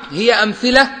الأنواع هي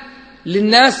أمثلة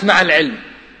للناس مع العلم.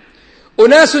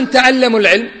 أناس تعلموا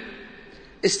العلم،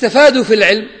 استفادوا في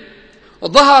العلم،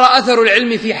 ظهر أثر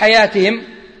العلم في حياتهم،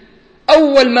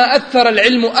 أول ما أثر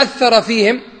العلم أثر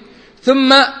فيهم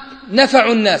ثم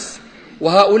نفعوا الناس.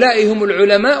 وهؤلاء هم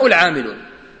العلماء العاملون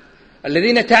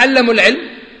الذين تعلموا العلم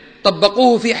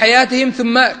طبقوه في حياتهم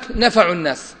ثم نفعوا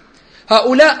الناس.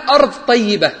 هؤلاء أرض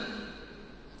طيبة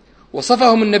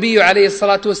وصفهم النبي عليه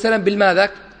الصلاة والسلام بالماذا؟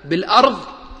 بالأرض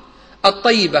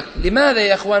الطيبة. لماذا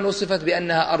يا أخوان وصفت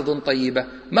بأنها أرض طيبة؟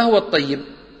 ما هو الطيب؟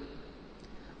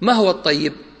 ما هو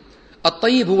الطيب؟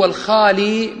 الطيب هو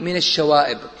الخالي من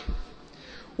الشوائب،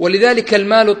 ولذلك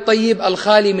المال الطيب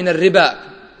الخالي من الربا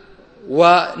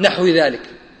ونحو ذلك.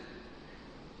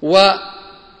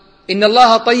 وإن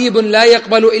الله طيب لا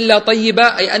يقبل إلا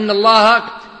طيبا، أي أن الله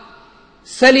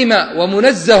سلم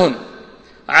ومنزه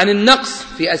عن النقص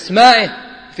في أسمائه،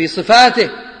 في صفاته،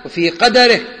 وفي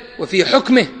قدره، وفي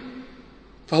حكمه،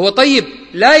 فهو طيب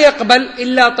لا يقبل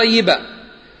إلا طيبا.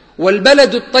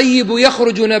 والبلد الطيب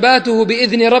يخرج نباته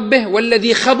بإذن ربه،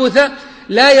 والذي خبث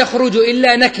لا يخرج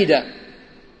إلا نكدا.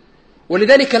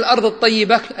 ولذلك الأرض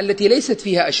الطيبة التي ليست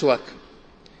فيها أشواك،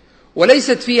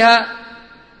 وليست فيها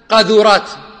قاذورات،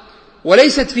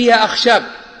 وليست فيها أخشاب،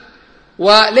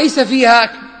 وليس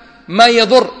فيها ما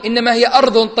يضر، إنما هي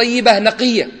أرض طيبة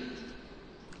نقية،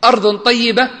 أرض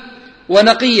طيبة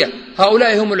ونقية.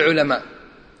 هؤلاء هم العلماء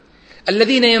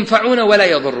الذين ينفعون ولا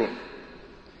يضرون،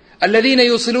 الذين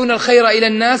يوصلون الخير إلى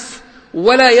الناس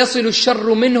ولا يصل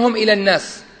الشر منهم إلى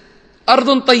الناس.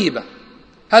 أرض طيبة،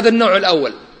 هذا النوع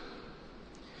الأول.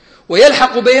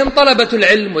 ويلحق بهم طلبة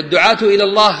العلم والدعاة إلى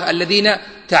الله الذين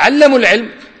تعلموا العلم،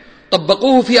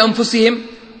 طبقوه في أنفسهم،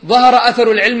 ظهر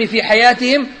أثر العلم في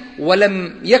حياتهم،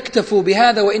 ولم يكتفوا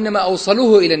بهذا وإنما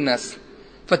أوصلوه إلى الناس،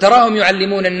 فتراهم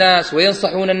يعلمون الناس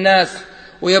وينصحون الناس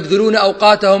ويبذلون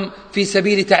أوقاتهم في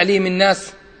سبيل تعليم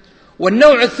الناس.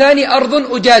 والنوع الثاني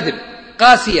أرض أجادب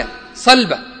قاسية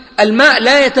صلبة، الماء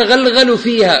لا يتغلغل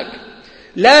فيها،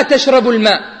 لا تشرب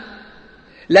الماء،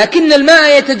 لكن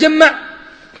الماء يتجمع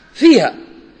فيها،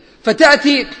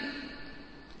 فتأتي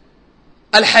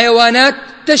الحيوانات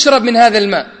تشرب من هذا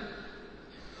الماء،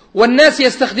 والناس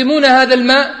يستخدمون هذا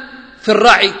الماء في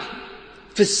الرعي،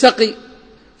 في السقي،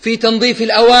 في تنظيف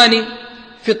الأواني،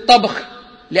 في الطبخ،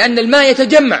 لأن الماء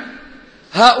يتجمع.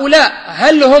 هؤلاء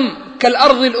هل هم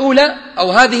كالأرض الأولى؟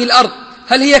 أو هذه الأرض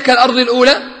هل هي كالأرض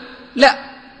الأولى؟ لا،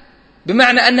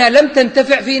 بمعنى أنها لم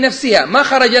تنتفع في نفسها، ما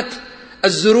خرجت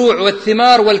الزروع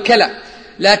والثمار والكلى،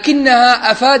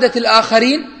 لكنها أفادت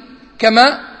الآخرين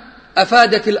كما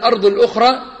أفادت الأرض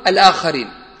الأخرى الآخرين.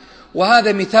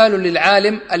 وهذا مثال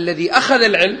للعالم الذي أخذ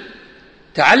العلم،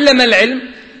 تعلم العلم،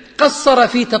 قصر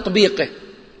في تطبيقه،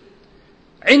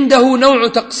 عنده نوع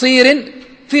تقصير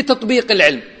في تطبيق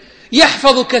العلم،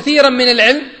 يحفظ كثيرا من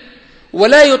العلم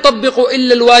ولا يطبق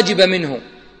إلا الواجب منه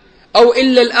أو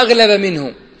إلا الأغلب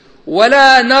منه،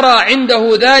 ولا نرى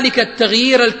عنده ذلك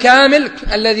التغيير الكامل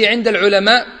الذي عند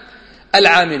العلماء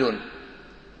العاملون.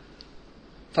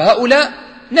 فهؤلاء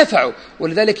نفعوا.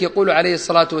 ولذلك يقول عليه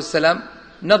الصلاة والسلام: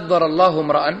 نضر الله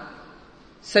امرأ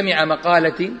سمع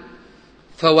مقالتي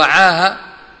فوعاها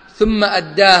ثم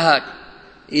أداها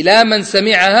إلى من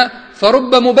سمعها،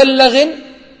 فرب مبلغ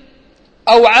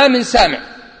أو عام سامع،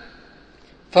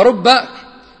 فرب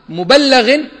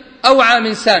مبلغ أو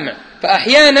عام سامع.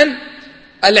 فأحيانا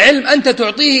العلم أنت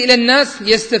تعطيه إلى الناس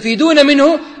يستفيدون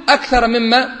منه أكثر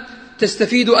مما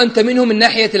تستفيد أنت منه من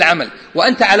ناحية العمل،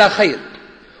 وأنت على خير.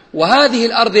 وهذه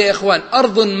الأرض يا إخوان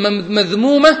أرض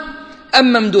مذمومة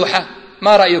أم ممدوحة؟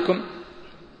 ما رأيكم؟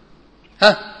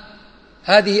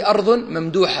 هذه أرض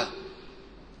ممدوحة.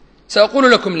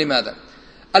 سأقول لكم لماذا.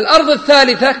 الأرض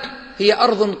الثالثة هي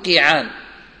أرض قيعان،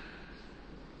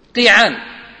 قيعان،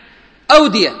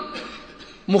 أودية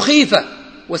مخيفة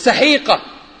وسحيقة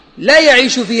لا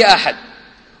يعيش فيها أحد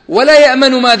ولا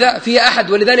يأمن ماذا فيها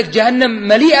أحد. ولذلك جهنم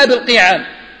مليئة بالقيعان،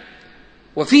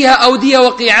 وفيها أودية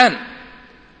وقيعان،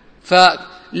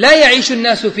 فلا يعيش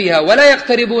الناس فيها ولا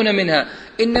يقتربون منها،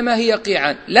 إنما هي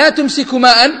قيعان لا تمسك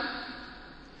ماء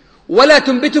ولا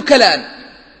تنبت كلاء،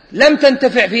 لم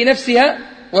تنتفع في نفسها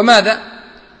وماذا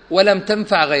ولم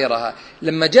تنفع غيرها.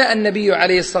 لما جاء النبي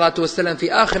عليه الصلاة والسلام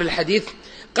في آخر الحديث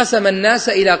قسم الناس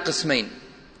إلى قسمين: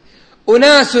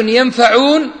 أناس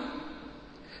ينفعون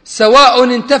سواء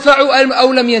انتفعوا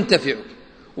أو لم ينتفعوا،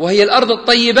 وهي الأرض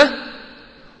الطيبة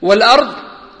والأرض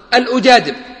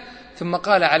الأجادب. ثم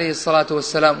قال عليه الصلاة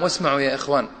والسلام، واسمعوا يا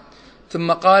إخوان،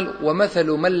 ثم قال: ومثل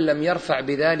من لم يرفع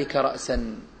بذلك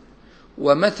رأسا،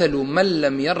 ومثل من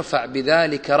لم يرفع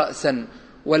بذلك رأسا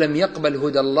ولم يقبل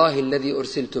هدى الله الذي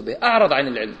أرسلت به. أعرض عن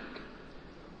العلم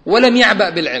ولم يعبأ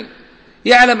بالعلم،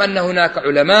 يعلم أن هناك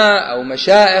علماء أو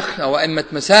مشايخ أو أئمة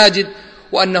مساجد،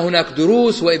 وأن هناك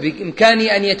دروس،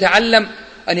 وبإمكانه أن يتعلم،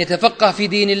 أن يتفقه في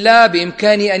دين الله،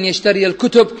 بإمكانه أن يشتري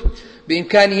الكتب،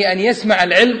 بإمكانه أن يسمع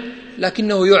العلم،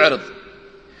 لكنه يعرض.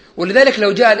 ولذلك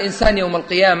لو جاء الإنسان يوم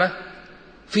القيامة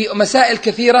في مسائل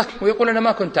كثيرة ويقول أنا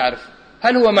ما كنت أعرف،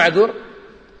 هل هو معذور؟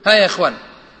 يا إخوان،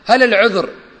 هل العذر،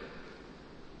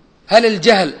 هل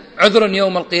الجهل عذر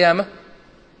يوم القيامة؟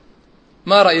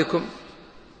 ما رأيكم؟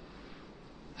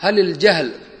 هل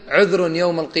الجهل عذر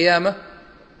يوم القيامة؟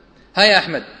 هيا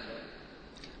أحمد،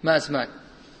 ما أسمعك.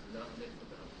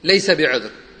 ليس بعذر.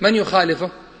 من يخالفه؟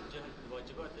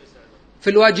 في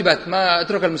الواجبات، ما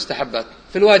أترك المستحبات.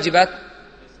 في الواجبات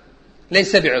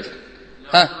ليس بعذر.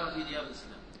 ها؟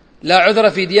 لا عذر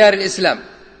في ديار الإسلام.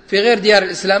 في غير ديار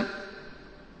الإسلام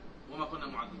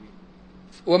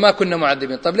وما كنا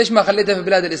معذبين. طيب ليش ما خليتها في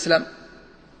بلاد الإسلام؟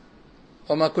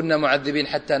 وما كنا معذبين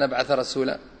حتى نبعث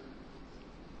رسولا.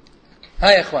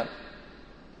 ها يا إخوان،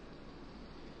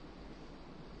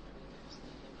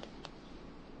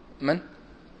 من؟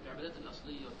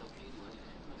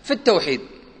 في التوحيد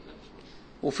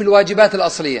وفي الواجبات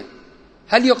الأصلية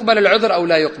هل يقبل العذر أو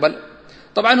لا يقبل؟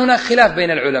 طبعا هناك خلاف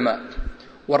بين العلماء،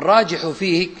 والراجح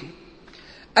فيه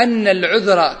أن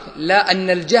العذر لا، أن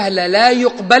الجهل لا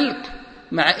يقبل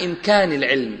مع إمكان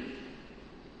العلم،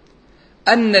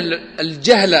 أن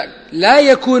الجهل لا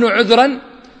يكون عذرا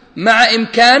مع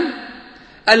إمكان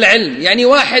العلم. يعني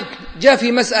واحد جاء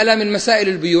في مسألة من مسائل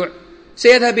البيوع،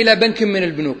 سيذهب إلى بنك من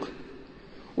البنوك،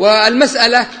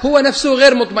 والمسألة هو نفسه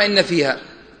غير مطمئن فيها،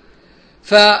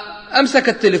 فأمسك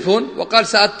التليفون وقال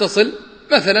سأتصل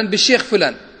مثلا بالشيخ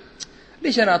فلان.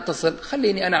 ليش أنا أتصل؟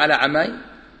 خليني أنا على عماي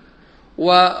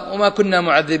وما كنا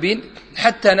معذبين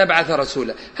حتى نبعث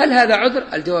رسولا. هل هذا عذر؟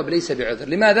 الجواب ليس بعذر.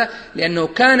 لماذا؟ لأنه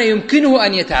كان يمكنه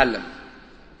أن يتعلم.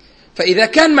 فإذا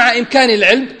كان مع إمكان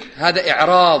العلم هذا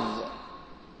إعراض،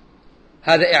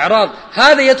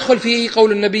 هذا يدخل فيه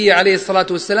قول النبي عليه الصلاة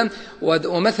والسلام: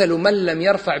 ومثل من لم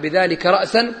يرفع بذلك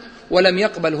رأسا ولم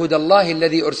يقبل هدى الله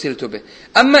الذي أرسلت به.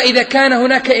 أما إذا كان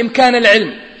هناك إمكان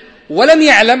العلم ولم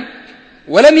يعلم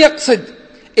ولم يقصد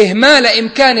إهمال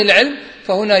إمكان العلم،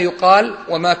 فهنا يقال: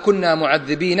 وما كنا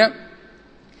معذبين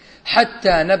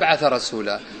حتى نبعث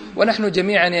رسولا. ونحن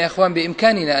جميعا يا إخوان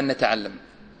بإمكاننا أن نتعلم،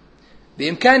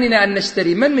 بإمكاننا أن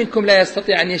نشتري. من منكم لا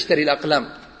يستطيع أن يشتري الأقلام؟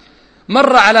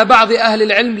 مر على بعض أهل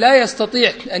العلم لا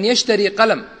يستطيع أن يشتري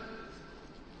قلم.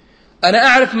 أنا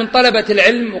أعرف من طلبة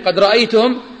العلم وقد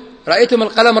رأيتهم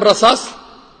القلم الرصاص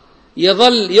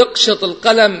يظل يقشط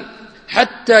القلم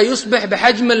حتى يصبح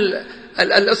بحجم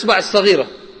الإصبع الصغيرة،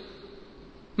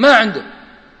 ما عنده،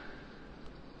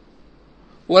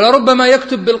 ولربما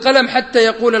يكتب بالقلم حتى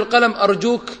يقول القلم: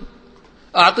 أرجوك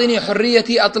أعطيني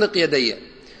حريتي أطلق يدي.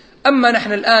 أما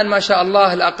نحن الآن ما شاء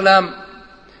الله الأقلام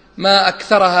ما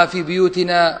أكثرها في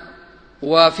بيوتنا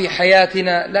وفي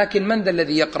حياتنا، لكن من ذا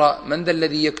الذي يقرأ؟ من ذا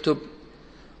الذي يكتب؟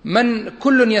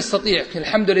 كل يستطيع،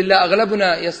 الحمد لله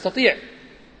أغلبنا يستطيع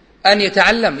أن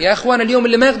يتعلم. يا أخوان اليوم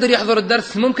اللي ما يقدر يحضر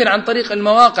الدرس ممكن عن طريق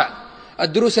المواقع،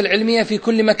 الدروس العلمية في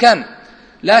كل مكان،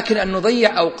 لكن أن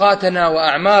نضيع أوقاتنا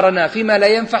وأعمارنا فيما لا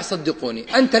ينفع، صدقوني.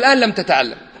 أنت الآن لم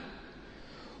تتعلم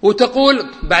وتقول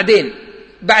بعدين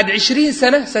بعد 20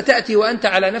 سنة ستأتي وأنت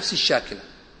على نفس الشاكلة،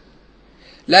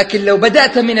 لكن لو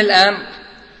بدأت من الآن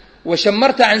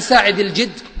وشمرت عن ساعد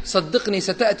الجد، صدقني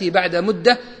ستأتي بعد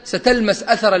مدة ستلمس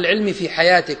أثر العلم في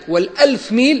حياتك،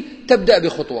 وال1000 ميل تبدأ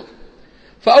بخطوة.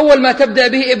 فأول ما تبدأ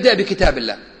به ابدأ بكتاب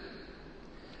الله،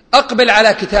 أقبل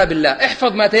على كتاب الله،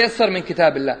 احفظ ما تيسر من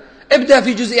كتاب الله، ابدأ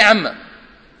في جزء عامة،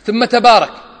 ثم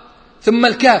تبارك، ثم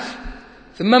الكهف،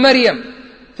 ثم مريم،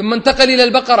 ثم انتقل إلى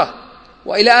البقرة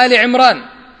وإلى آل عمران،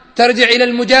 ترجع إلى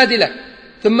المجادلة،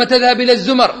 ثم تذهب إلى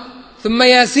الزمر، ثم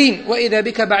ياسين، وإذا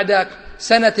بك بعد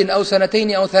سنة أو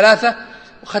سنتين أو 3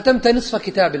 وختمت نصف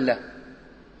كتاب الله.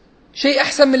 شيء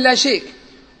أحسن من لا شيء،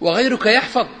 وغيرك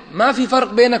يحفظ، ما في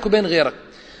فرق بينك وبين غيرك.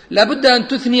 لابد أن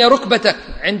تثني ركبتك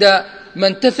عند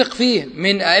من تثق فيه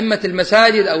من أئمة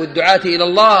المساجد أو الدعاة إلى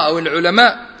الله أو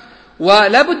العلماء،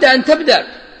 ولابد أن تبدأ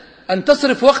أن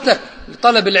تصرف وقتك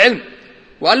لطلب العلم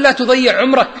وألا تضيع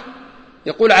عمرك.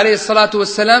 يقول عليه الصلاة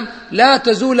والسلام: لا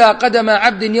تزول قدم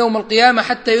عبد يوم القيامة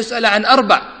حتى يسأل عن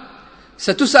 4،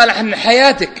 ستسأل عن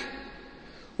حياتك،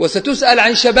 وستسأل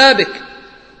عن شبابك،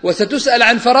 وستسأل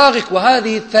عن فراغك،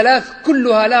 وهذه ال3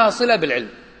 كلها لها صلة بالعلم.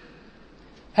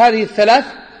 هذه ال3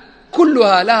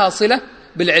 كلها لها صلة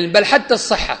بالعلم، بل حتى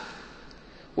الصحة.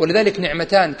 ولذلك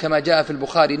نعمتان كما جاء في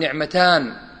البخاري: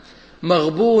 نعمتان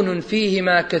مغبون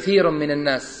فيهما كثير من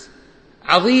الناس،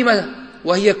 عظيمة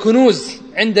وهي كنوز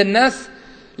عند الناس،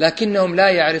 لكنهم لا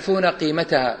يعرفون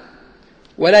قيمتها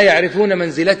ولا يعرفون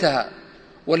منزلتها.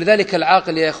 ولذلك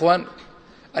العاقل يا إخوان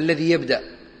الذي يبدأ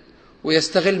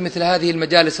ويستغل مثل هذه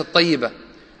المجالس الطيبة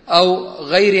أو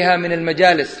غيرها من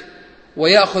المجالس،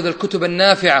 ويأخذ الكتب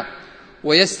النافعة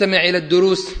ويستمع إلى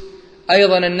الدروس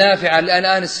أيضا النافعة،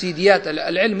 الآن السيديات،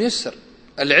 العلم يسر،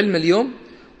 العلم اليوم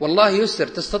والله يسر،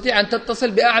 تستطيع أن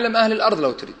تتصل بأعلم أهل الأرض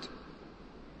لو تريد،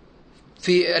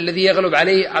 في الذي يغلب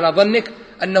عليه على ظنك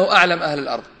أنه أعلم أهل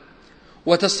الأرض.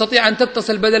 وتستطيع أن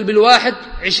تتصل بدل بالواحد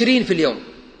 20 في اليوم،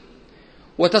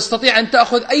 وتستطيع أن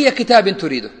تأخذ أي كتاب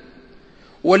تريده.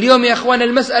 واليوم يا أخوان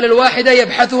المسألة الواحدة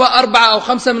يبحثها 4 أو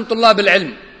 5 من طلاب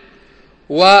العلم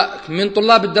ومن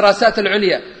طلاب الدراسات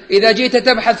العليا. إذا جئت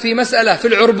تبحث في مسألة في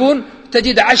العربون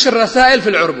تجد 10 رسائل في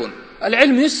العربون.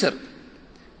 العلم يسر،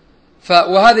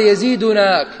 وهذا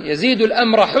يزيد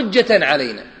الأمر حجة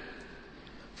علينا.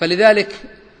 فلذلك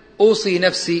أوصي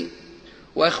نفسي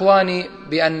وإخواني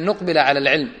بأن نقبل على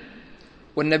العلم.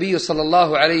 والنبي صلى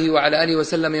الله عليه وعلى آله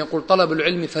وسلم يقول: طلب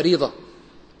العلم فريضة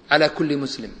على كل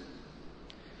مسلم.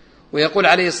 ويقول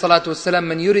عليه الصلاة والسلام: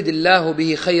 من يرد الله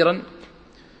به خيرا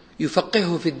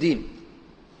يفقهه في الدين.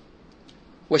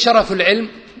 وشرف العلم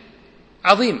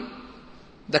عظيم،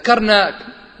 ذكرنا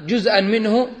جزءا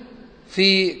منه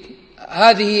في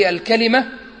هذه الكلمة.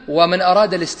 ومن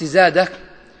أراد الاستزادة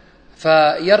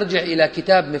فيرجع إلى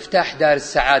كتاب مفتاح دار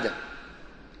السعادة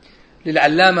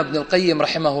للعلامة ابن القيم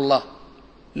رحمه الله.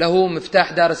 له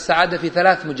مفتاح دار السعادة في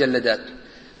 3 مجلدات.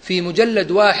 في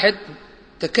مجلد واحد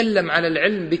تكلم على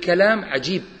العلم بكلام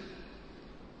عجيب،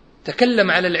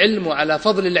 تكلم على العلم وعلى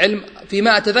فضل العلم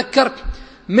فيما أتذكر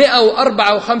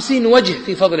 154 وجه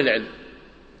في فضل العلم.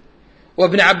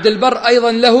 وابن عبد البر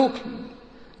أيضا له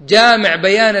جامع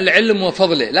بيان العلم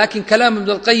وفضله. لكن كلام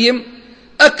ابن القيم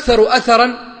أكثر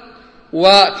أثرا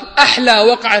وأحلى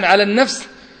وقعا على النفس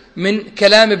من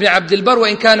كلام ابن عبد البر،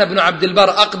 وإن كان ابن عبد البر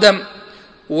أقدم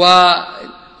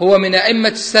وهو من أئمة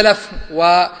السلف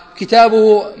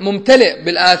وكتابه ممتلئ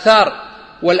بالآثار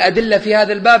والأدلة في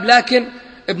هذا الباب. لكن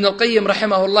ابن القيم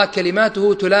رحمه الله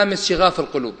كلماته تلامس شغاف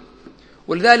القلوب.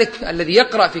 ولذلك الذي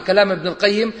يقرأ في كلام ابن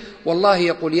القيم والله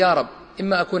يقول: يا رب،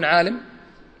 إما أكون عالم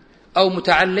أو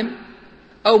متعلم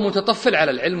أو متطفل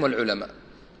على العلم والعلماء،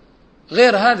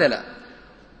 غير هذا لا.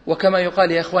 وكما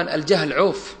يقال يا إخوان: الجهل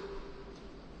عوف.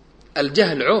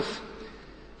 الجهل عوف.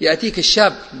 يأتيك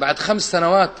الشاب بعد 5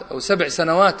 سنوات أو 7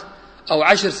 سنوات أو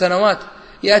 10 سنوات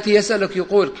يأتي يسألك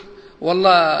يقول: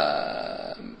 والله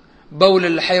بول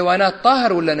الحيوانات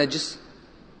طاهر ولا نجس؟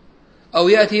 أو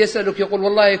يأتي يسألك يقول: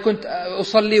 والله كنت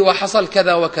أصلي وحصل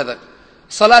كذا وكذا،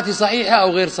 صلاتي صحيحة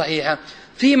أو غير صحيحة؟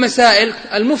 في مسائل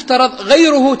المفترض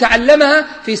غيره تعلمها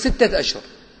في 6 أشهر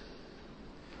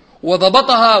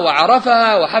وضبطها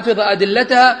وعرفها وحفظ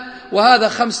أدلتها، وهذا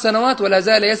 5 سنوات ولا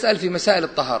زال يسأل في مسائل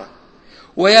الطهارة.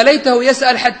 ويا ليته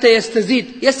يسأل حتى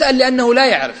يستزيد، يسأل لأنه لا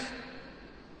يعرف.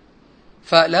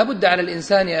 فلا بد على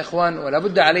الإنسان يا إخوان، ولا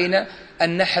بد علينا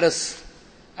أن نحرص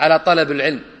على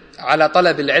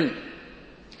طلب العلم.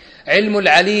 علم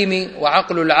العليم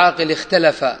وعقل العاقل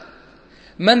اختلفا،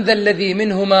 من ذا الذي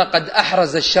منهما قد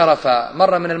أحرز الشرف.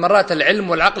 مرة من المرات العلم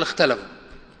والعقل اختلفوا،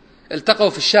 التقوا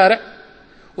في الشارع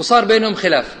وصار بينهم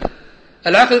خلاف.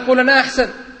 العقل يقول: أنا أحسن،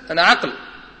 أنا عقل.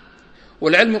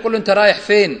 والعلم يقول: أنت رايح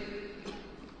فين؟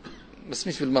 بس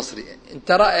مش بالمصري، أنت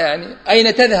يعني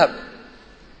أين تذهب؟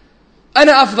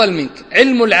 أنا أفضل منك.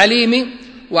 علم العليم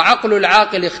وعقل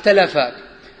العاقل اختلفا،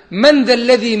 من ذا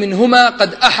الذي منهما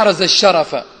قد أحرز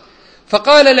الشرف.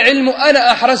 فقال العلم: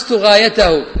 أنا أحرزت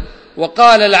غايته.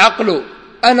 وقال العقل: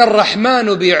 أنا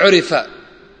الرحمن بي عرف.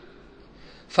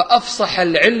 فأفصح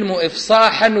العلم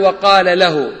إفصاحا وقال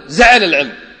له، زعل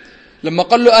العلم لما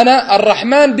قال له: أنا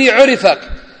الرحمن بي عرفك،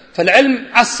 فالعلم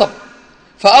عصب.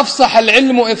 فأفصح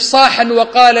العلم إفصاحا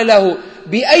وقال له: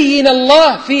 بأين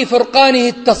الله في فرقانه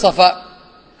اتصف.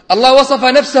 الله وصف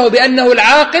نفسه بأنه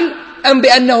العاقل أم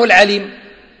بأنه العليم؟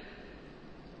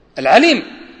 العليم.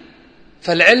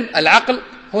 فالعلم العقل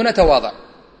هنا تواضع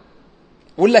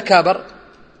ولا كابر؟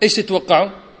 إيش تتوقعوا؟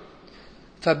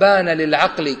 فبان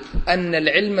للعقل أن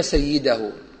العلم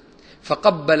سيده،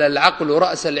 فقبل العقل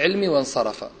رأس العلم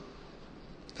وانصرف.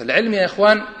 فالعلم يا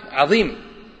إخوان عظيم،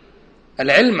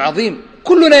 العلم عظيم،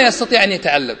 كلنا يستطيع أن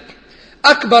يتعلم.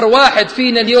 أكبر واحد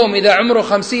فينا اليوم إذا عمره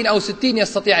 50 أو 60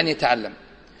 يستطيع أن يتعلم.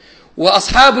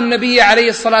 وأصحاب النبي عليه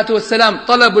الصلاة والسلام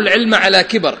طلبوا العلم على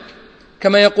كبر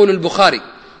كما يقول البخاري،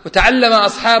 وتعلم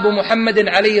أصحاب محمد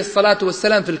عليه الصلاة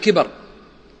والسلام في الكبر.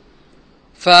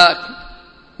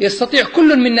 فيستطيع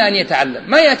كل منا أن يتعلم.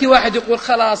 ما يأتي واحد يقول: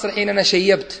 خلاص الحين أنا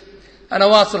شيبت، أنا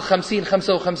واصل 50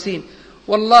 55.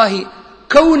 والله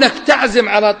كونك تعزم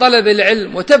على طلب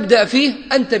العلم وتبدأ فيه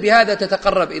أنت بهذا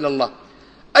تتقرب إلى الله.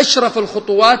 أشرف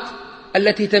الخطوات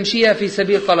التي تمشيها في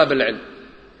سبيل طلب العلم.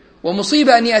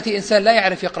 ومصيبة أن يأتي إنسان لا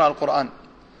يعرف يقرأ القرآن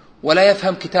ولا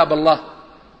يفهم كتاب الله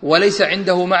وليس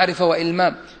عنده معرفة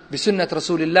وإلمام بسنة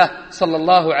رسول الله صلى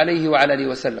الله عليه وعلى آله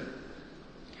وسلم.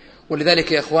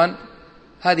 ولذلك يا إخوان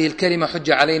هذه الكلمة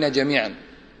حجة علينا جميعا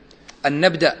أن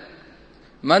نبدأ،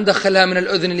 ما ندخلها من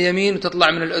الأذن اليمين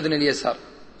وتطلع من الأذن اليسار،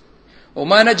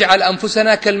 وما نجعل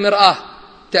أنفسنا كالمرآة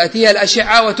تأتيها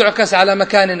الأشعة وتعكس على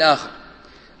مكان آخر.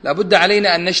 لابد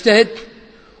علينا أن نجتهد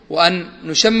وأن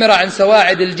نشمر عن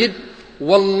سواعد الجد.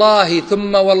 والله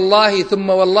ثم والله ثم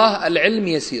والله العلم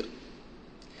يسير،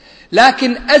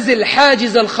 لكن أزل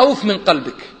حاجز الخوف من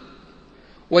قلبك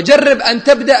وجرب أن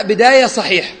تبدأ بداية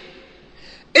صحيحة.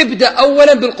 ابدأ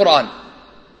أولا بالقرآن،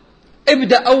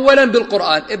 ابدأ أولا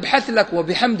بالقرآن، ابحث لك.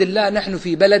 وبحمد الله نحن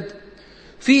في بلد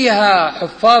فيها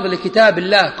حفاظ لكتاب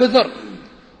الله كثر،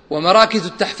 ومراكز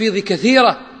التحفيظ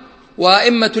كثيرة،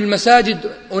 وأئمة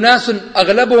المساجد أناس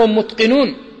أغلبهم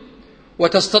متقنون،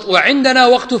 وعندنا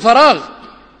وقت فراغ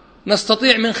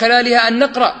نستطيع من خلالها أن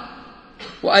نقرأ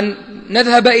وأن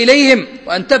نذهب إليهم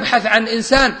وأن تبحث عن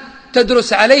إنسان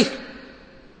تدرس عليه.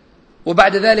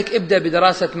 وبعد ذلك ابدأ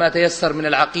بدراسة ما تيسر من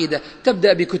العقيدة،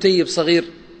 تبدأ بكتيب صغير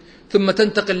ثم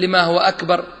تنتقل لما هو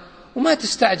أكبر، وما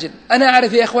تستعجل. أنا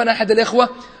أعرف يا إخوان أحد الإخوة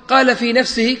قال في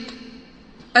نفسه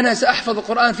أنا سأحفظ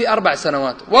القرآن في 4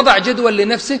 سنوات، وضع جدول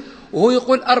لنفسه وهو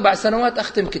يقول 4 سنوات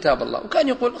أختم كتاب الله، وكان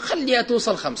يقول خليها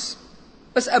توصل 5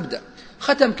 بس أبدأ.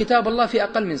 ختم كتاب الله في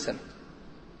أقل من سنة،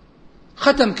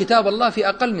 ختم كتاب الله في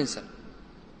أقل من سنة.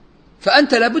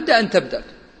 فأنت لابد أن تبدأ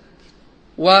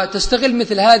وتستغل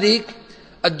مثل هذه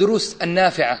الدروس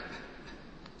النافعة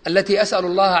التي أسأل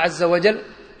الله عز وجل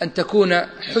أن تكون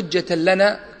حجة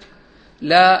لنا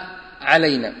لا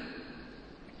علينا.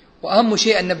 وأهم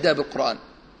شيء أن نبدأ بالقرآن،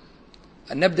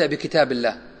 أن نبدأ بكتاب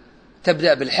الله،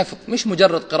 تبدأ بالحفظ مش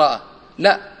مجرد قراءة،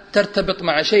 لا، ترتبط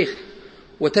مع شيخ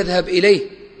وتذهب إليه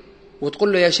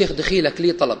وتقول له يا شيخ دخيلك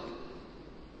لي طلب،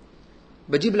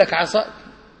 بجيب لك عصا،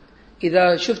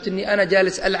 إذا شفت أني أنا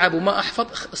جالس ألعب وما أحفظ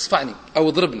اصفعني أو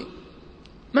اضربني،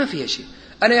 ما فيها شيء.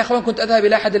 أنا يا أخوان كنت أذهب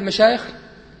إلى أحد المشايخ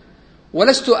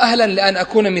ولست أهلا لأن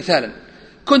أكون مثالا،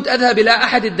 كنت أذهب إلى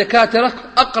أحد الدكاترة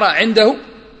أقرأ عنده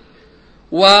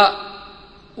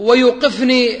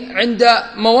ويوقفني عند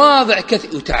مواضع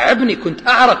كثيرة وتعبني، كنت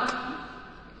أعرق.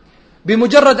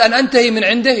 بمجرد أن أنتهي من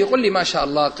عنده يقول لي ما شاء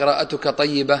الله قراءتك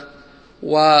طيبة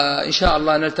وإن شاء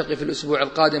الله نلتقي في الأسبوع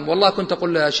القادم. والله كنت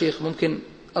أقول له يا شيخ ممكن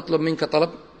أطلب منك طلب؟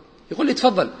 يقول لي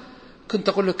تفضل. كنت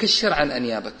أقول له كشر عن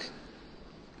أنيابك،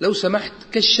 لو سمحت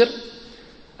كشر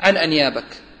عن أنيابك.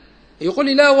 يقول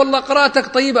لي لا والله قراءتك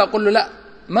طيبة. أقول له لا،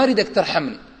 ما أريدك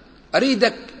ترحمني،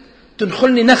 أريدك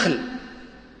تنخلني نخل.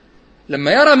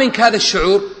 لما يرى منك هذا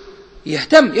الشعور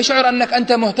يهتم، يشعر أنك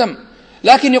أنت مهتم.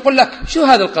 لكن يقول لك شو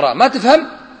هذا القراءة، ما تفهم،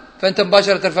 فأنت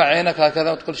مباشرة ترفع عينك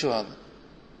هكذا وتقول شو هذا.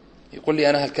 يقول لي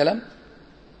أنا هالكلام.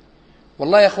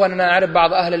 والله يا أخوان أنا أعرف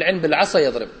بعض أهل العلم بالعصا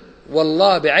يضرب،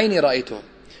 والله بعيني رأيته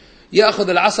يأخذ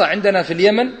العصا. عندنا في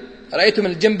اليمن رأيتم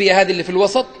الجنبية هذه اللي في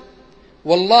الوسط،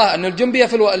 والله أن الجنبية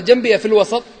في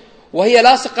الوسط وهي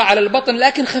لاصقة على البطن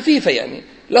لكن خفيفة، يعني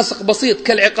لصق بسيط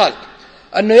كالعقال،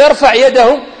 أنه يرفع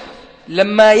يده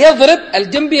لما يضرب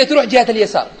الجنبية تروح جهة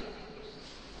اليسار،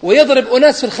 ويضرب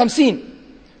أناس في 50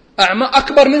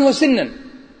 أكبر منه سنا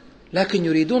لكن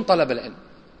يريدون طلب العلم.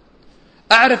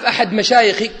 أعرف أحد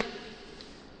مشايخي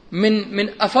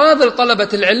من أفاضل طلبة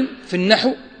العلم في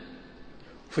النحو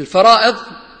في الفرائض،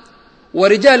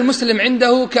 ورجال مسلم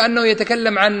عنده كأنه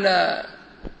يتكلم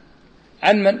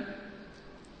عن من؟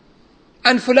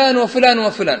 عن فلان وفلان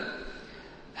وفلان.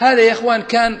 هذا يا إخوان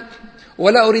كان،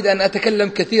 ولا أريد أن أتكلم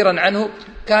كثيرا عنه،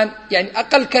 كان يعني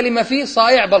أقل كلمة فيه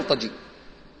صايع بلطجي،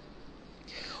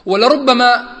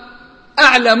 ولربما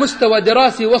أعلى مستوى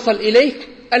دراسي وصل إليه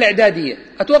الإعدادية،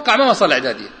 أتوقع ما وصل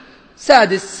الإعدادية،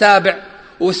 6 7،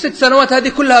 و6 سنوات هذه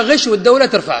كلها غش والدولة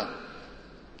ترفعه.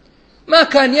 ما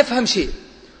كان يفهم شيء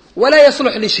ولا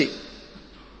يصلح لشيء،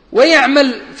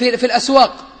 ويعمل في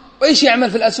الأسواق. وإيش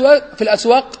يعمل في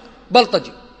الأسواق؟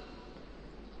 بلطجي.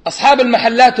 أصحاب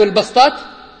المحلات والبسطات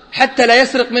حتى لا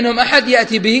يسرق منهم أحد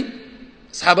يأتي به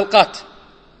أصحاب القات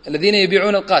الذين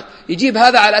يبيعون القات، يجيب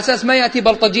هذا على أساس ما يأتي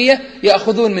بلطجية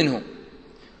يأخذون منه.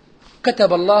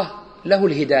 كتب الله له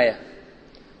الهداية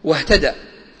واهتدى،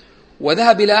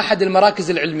 وذهب إلى أحد المراكز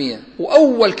العلمية،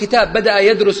 وأول كتاب بدأ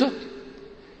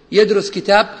يدرس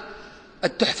كتاب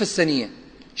التحفة السنية،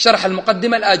 شرح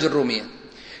المقدمة الآج الرومية.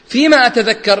 فيما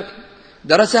أتذكر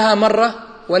درسها مرة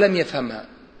ولم يفهمها،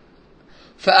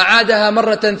 فأعادها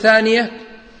مرة ثانية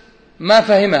ما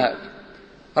فهمها،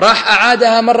 راح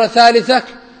أعادها مرة ثالثة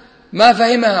ما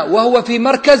فهمها، وهو في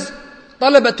مركز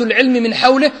طلبة العلم من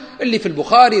حوله، اللي في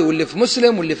البخاري واللي في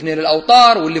مسلم واللي في نيل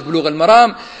الأوطار واللي في بلوغ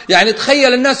المرام. يعني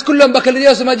تخيل الناس كلهم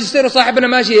بكالوريوس وماجستير، وصاحبنا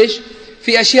ماشي إيش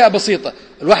في أشياء بسيطة.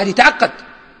 الواحد يتعقد،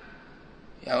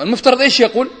 يعني المفترض إيش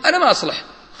يقول؟ أنا ما أصلح،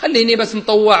 خليني بس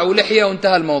مطوع ولحية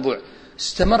وانتهى الموضوع.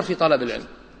 استمر في طلب العلم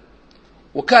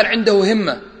وكان عنده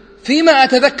همة. فيما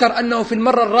أتذكر أنه في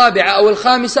المرة الرابعة أو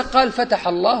الخامسة قال فتح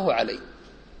الله علي.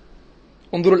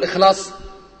 انظروا الإخلاص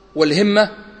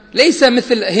والهمة، ليس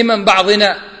مثل همم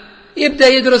بعضنا يبدأ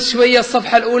يدرس شوية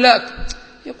الصفحة الأولى،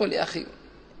 يقول يا أخي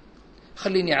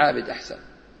خليني عابد أحسن،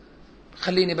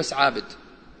 خليني بس عابد،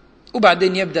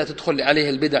 وبعدين يبدأ تدخل عليه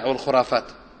البدع والخرافات.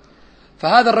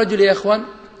 فهذا الرجل يا إخوان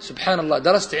سبحان الله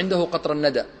درست عنده قطر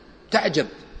الندى، تعجب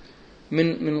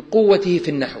من قوته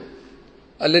في النحو،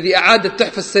 الذي أعاد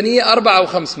التحفة السنية 4 أو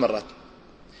 5 مرات.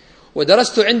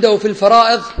 ودرست عنده في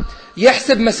الفرائض،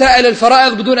 يحسب مسائل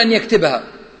الفرائض بدون أن يكتبها،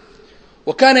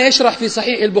 وكان يشرح في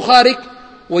صحيح البخاري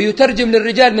ويترجم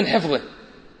للرجال من حفظه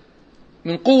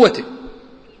من قوته.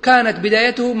 كانت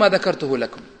بدايته ما ذكرته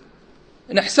لكم.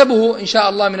 نحسبه إن شاء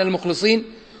الله من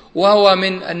المخلصين، وهو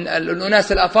من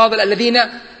الأناس الأفاضل الذين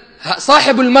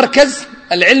صاحب المركز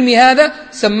العلمي هذا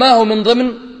سماه من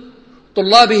ضمن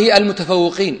طلابه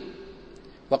المتفوقين،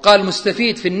 وقال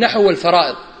مستفيد في النحو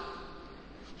والفرائض.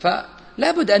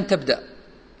 فلا بد أن تبدأ،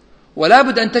 ولا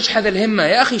بد أن تشحذ الهمة.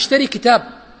 يا أخي اشتري كتاب،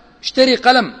 اشتري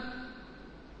قلم،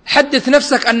 حدث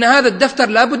نفسك أن هذا الدفتر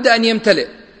لا بد أن يمتلئ،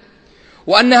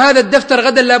 وأن هذا الدفتر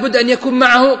غدا لا بد أن يكون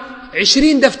معه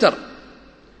 20 دفتر.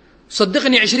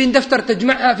 صدقني 20 دفتر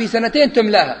تجمعها في 2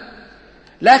 تملاها،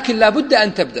 لكن لا بد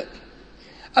أن تبدأ.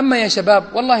 أما يا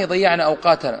شباب والله ضيعنا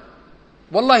أوقاتنا،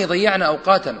 والله ضيعنا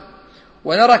أوقاتنا،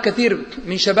 ونرى كثير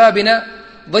من شبابنا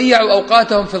ضيعوا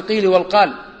أوقاتهم في القيل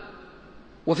والقال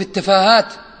وفي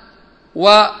التفاهات،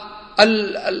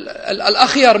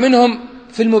 والأخير منهم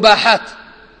في المباحات،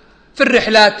 في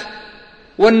الرحلات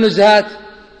والنزهات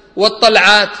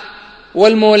والطلعات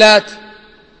والمولات،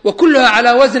 وكلها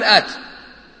على وزن آت،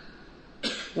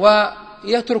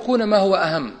 ويتركون ما هو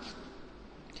أهم.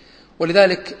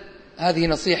 ولذلك هذه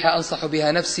نصيحة أنصح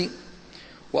بها نفسي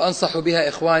وأنصح بها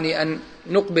إخواني، أن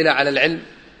نقبل على العلم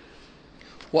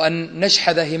وأن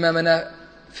نشحذ همامنا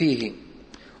فيه.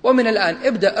 ومن الآن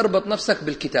ابدأ اربط نفسك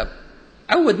بالكتاب،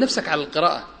 عود نفسك على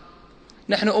القراءة.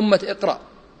 نحن أمة اقرأ.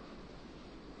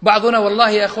 بعضنا والله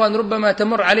يا أخوان ربما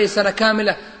تمر عليه سنة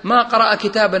كاملة ما قرأ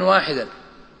كتابا واحدا.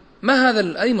 ما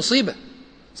هذا؟ أي مصيبة،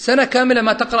 سنة كاملة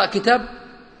ما تقرأ كتاب.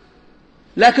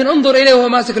 لكن انظر إليه وهو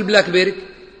ماسك البلاك بيري،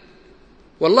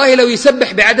 والله لو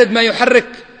يسبح بعدد ما يحرك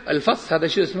الفص، هذا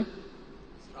شو اسمه،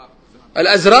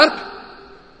 الأزرار،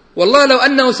 والله لو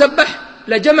أنه سبح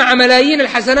لجمع ملايين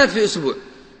الحسنات في أسبوع.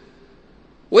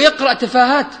 ويقرأ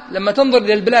تفاهات. لما تنظر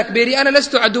للبلاك بيري، أنا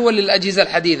لست عدوا للأجهزة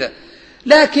الحديثة،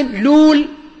 لكن لول،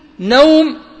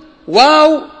 نوم،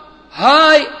 واو،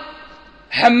 هاي،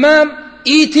 حمام،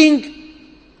 إيتينج،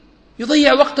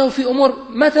 يضيع وقته في أمور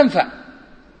ما تنفع.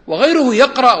 وغيره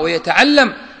يقرأ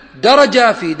ويتعلم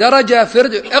درجة في درجة،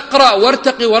 اقرأ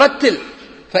وارتقي ورتل،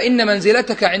 فإن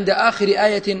منزلتك عند آخر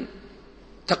آية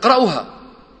تقرأها.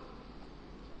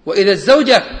 وإذا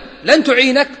الزوجة لن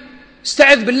تعينك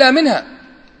استعذ بالله منها،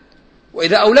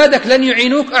 وإذا أولادك لن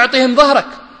يعينوك أعطهم ظهرك.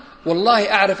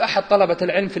 والله أعرف أحد طلبة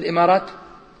العلم في الإمارات،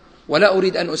 ولا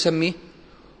أريد أن أسميه،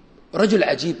 رجل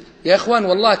عجيب يا إخوان،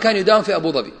 والله كان يداوم في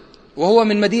أبو ظبي وهو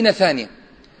من مدينة ثانية،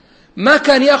 ما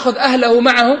كان يأخذ أهله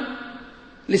معه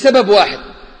لسبب واحد،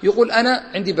 يقول أنا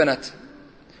عندي بنات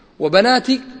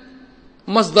وبناتي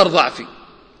مصدر ضعفي،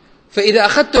 فإذا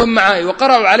أخذتهم معي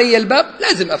وقرأوا علي الباب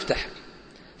لازم أفتح.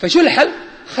 فشو الحل؟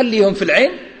 خليهم في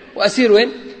العين وأسير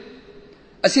وين؟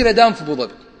 أسير أدام في أبو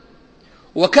ظبي.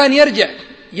 وكان يرجع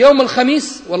يوم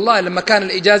الخميس، والله لما كان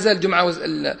الإجازة الجمعة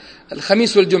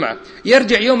الخميس والجمعة،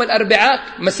 يرجع يوم الأربعاء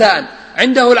مساء،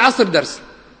 عنده العصر درس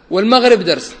والمغرب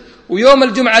درس ويوم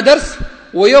الجمعة درس،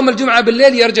 ويوم الجمعة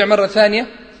بالليل يرجع مرة ثانية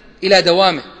إلى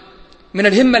دوامه من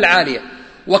الهمة العالية.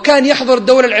 وكان يحضر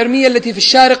الدورة العلمية التي في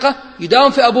الشارقة،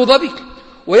 يداوم في أبو ظبي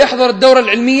ويحضر الدورة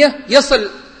العلمية، يصل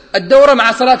الدورة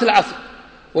مع صلاة العصر،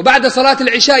 وبعد صلاة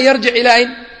العشاء يرجع إلى أين؟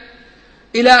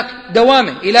 إلى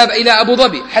دوامه، إلى أبو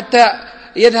ظبي، حتى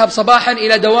يذهب صباحا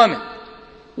إلى دوامه.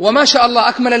 وما شاء الله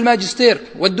أكمل الماجستير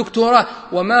والدكتوراه،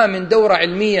 وما من دورة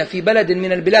علمية في بلد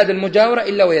من البلاد المجاورة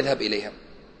إلا ويذهب إليها.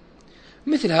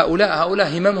 مثل هؤلاء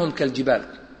هممهم كالجبال،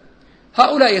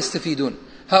 هؤلاء يستفيدون،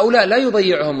 هؤلاء لا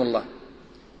يضيعهم الله.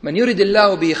 من يرد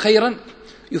الله به خيرا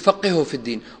يفقهه في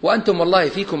الدين. وأنتم والله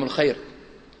فيكم الخير،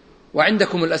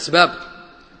 وعندكم الأسباب،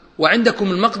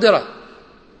 وعندكم المقدرة.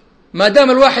 ما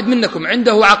دام الواحد منكم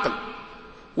عنده عقل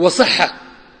وصحة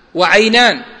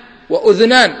وعينان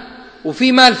وأذنان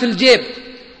وفي مال في الجيب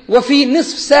وفي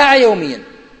نصف ساعة يوميا،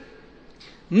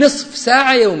 نصف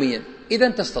ساعة يوميا،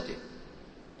 إذن تستطيع،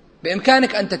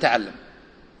 بإمكانك أن تتعلم.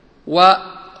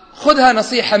 وخذها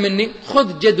نصيحة مني،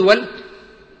 خذ جدول،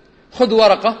 خذ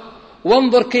ورقة،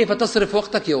 وانظر كيف تصرف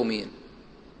وقتك يوميا،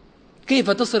 كيف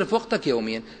تصرف وقتك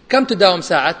يوميا. كم تداوم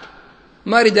ساعات؟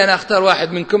 ما أريد أنا أختار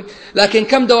واحد منكم، لكن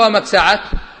كم دوامك ساعات؟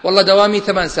 والله دوامي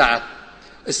 8 ساعات،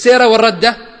 السيرة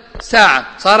والردة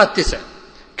ساعة، صارت 9.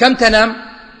 كم تنام؟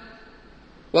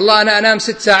 والله أنا أنام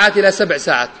 6 ساعات إلى 7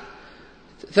 ساعات،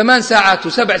 8 ساعات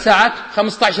و7 ساعات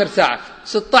 15 ساعة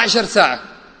 16 ساعة.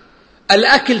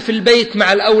 الأكل في البيت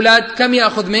مع الأولاد كم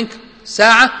يأخذ منك؟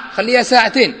 ساعة، خليها 2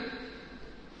 ساعات.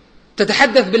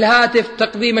 تتحدث بالهاتف،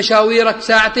 تقضي مشاويرك 2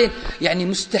 ساعات، يعني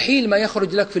مستحيل ما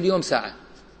يخرج لك في اليوم ساعة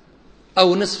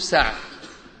أو نصف ساعة.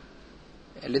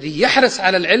 الذي يحرص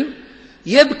على العلم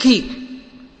يبكي.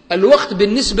 الوقت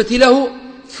بالنسبة له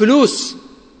فلوس،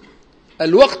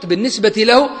 الوقت بالنسبة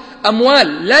له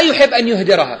أموال لا يحب أن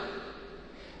يهدرها،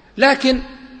 لكن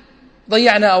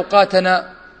ضيعنا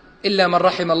أوقاتنا إلا من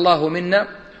رحم الله منا.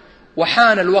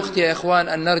 وحان الوقت يا إخوان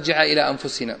أن نرجع إلى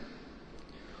أنفسنا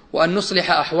وأن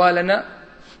نصلح أحوالنا،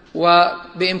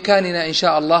 وبإمكاننا إن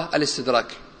شاء الله الاستدراك.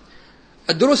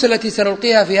 الدروس التي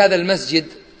سنلقيها في هذا المسجد،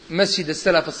 مسجد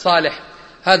السلف الصالح،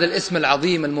 هذا الاسم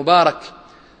العظيم المبارك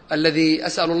الذي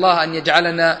أسأل الله أن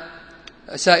يجعلنا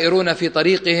سائرون في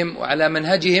طريقهم وعلى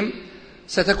منهجهم،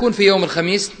 ستكون في يوم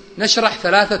الخميس. نشرح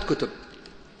 3 كتب.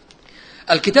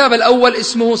 الكتاب الأول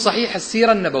اسمه صحيح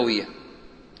السيرة النبوية.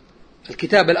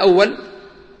 الكتاب الأول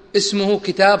اسمه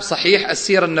كتاب صحيح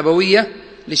السيرة النبوية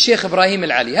للشيخ إبراهيم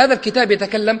العلي. هذا الكتاب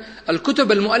يتكلم،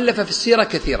 الكتب المؤلفة في السيرة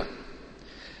كثيرة،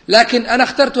 لكن أنا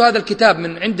اخترت هذا الكتاب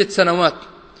من عدة سنوات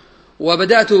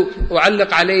وبدأت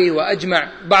أعلق عليه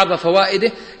وأجمع بعض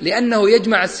فوائده، لأنه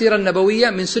يجمع السيرة النبوية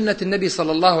من سنة النبي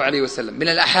صلى الله عليه وسلم من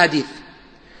الأحاديث،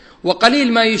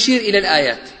 وقليل ما يشير إلى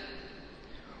الآيات.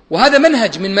 وهذا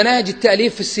منهج من مناهج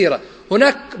التأليف في السيرة.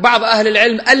 هناك بعض أهل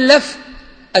العلم ألف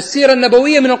السيرة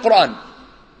النبوية من القرآن،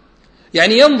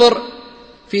 يعني ينظر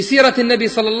في سيرة النبي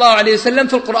صلى الله عليه وسلم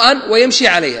في القرآن ويمشي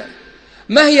عليها.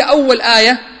 ما هي أول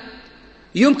آية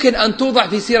يمكن أن توضع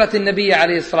في سيرة النبي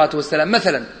عليه الصلاة والسلام؟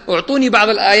 مثلا أعطوني بعض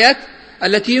الآيات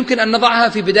التي يمكن أن نضعها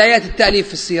في بدايات التأليف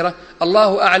في السيرة.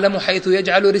 الله أعلم حيث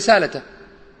يجعل رسالته.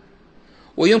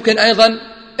 ويمكن أيضا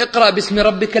اقرأ باسم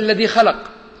ربك الذي خلق.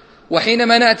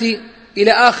 وحينما نأتي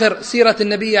إلى آخر سيرة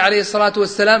النبي عليه الصلاة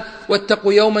والسلام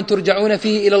واتقوا يوما ترجعون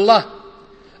فيه إلى الله،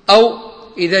 أو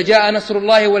إذا جاء نصر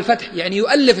الله والفتح، يعني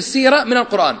يؤلف السيرة من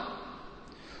القرآن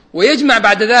ويجمع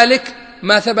بعد ذلك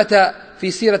ما ثبت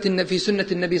في سنة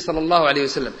النبي صلى الله عليه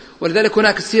وسلم. ولذلك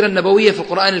هناك السيرة النبوية في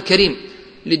القرآن الكريم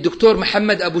للدكتور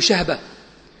محمد أبو شهبة،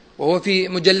 وهو في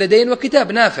مجلدين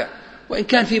وكتاب نافع، وإن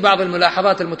كان في بعض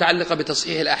الملاحظات المتعلقة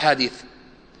بتصحيح الأحاديث.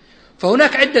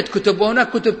 فهناك عدة كتب، وهناك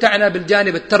كتب تعنى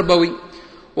بالجانب التربوي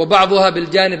وبعضها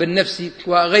بالجانب النفسي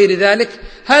وغير ذلك.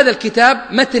 هذا الكتاب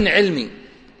متن علمي،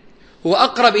 هو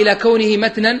أقرب إلى كونه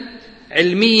متنا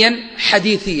علميا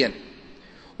حديثيا،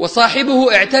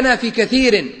 وصاحبه اعتنى في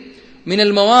كثير من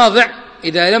المواضع،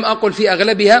 إذا لم أقل في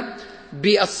أغلبها،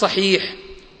 بالصحيح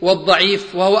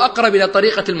والضعيف، وهو أقرب إلى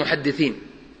طريقة المحدثين.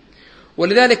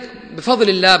 ولذلك بفضل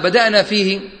الله بدأنا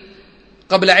فيه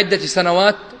قبل عدة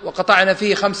سنوات، وقطعنا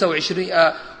فيه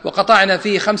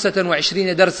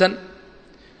 25 درسا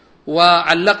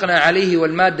وعلقنا عليه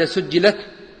والمادة سجلت.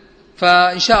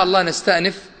 فإن شاء الله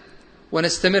نستأنف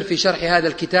ونستمر في شرح هذا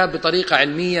الكتاب بطريقة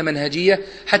علمية منهجية،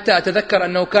 حتى أتذكر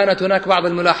أنه كانت هناك بعض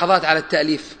الملاحظات على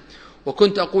التأليف،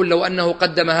 وكنت أقول لو أنه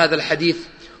قدم هذا الحديث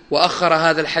وأخر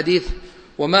هذا الحديث،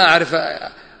 وما أعرف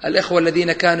الإخوة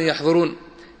الذين كانوا يحضرون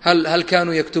هل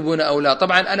كانوا يكتبون أو لا.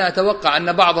 طبعا أنا أتوقع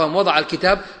أن بعضهم وضع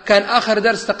الكتاب، كان آخر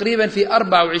درس تقريبا في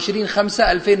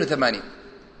 24/5/2008،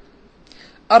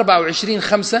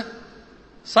 24/5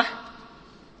 صح؟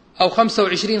 أو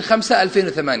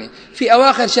 25/5/2008، في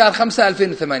أواخر شهر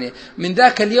 5/2008. من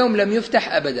ذاك اليوم لم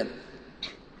يفتح أبدا.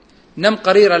 نم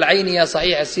قرير العين يا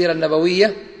صحيح السيرة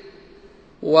النبوية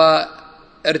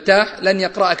وارتاح، لن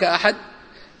يقرأك أحد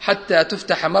حتى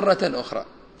تفتح مرة أخرى.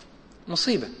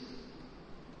 مصيبة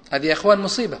هذه يا أخوان،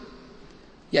 مصيبة.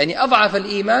 يعني أضعف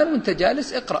الإيمان وانت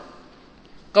جالس اقرأ،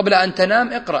 قبل أن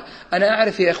تنام اقرأ. أنا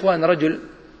أعرف يا إخوان رجل،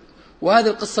 وهذه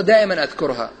القصة دائما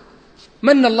أذكرها،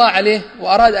 من الله عليه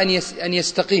وأراد أن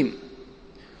يستقيم،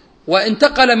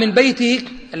 وانتقل من بيته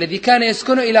الذي كان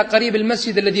يسكنه إلى قريب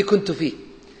المسجد الذي كنت فيه،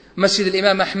 مسجد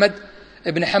الإمام أحمد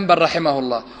بن حنبل رحمه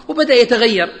الله، وبدأ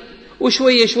يتغير،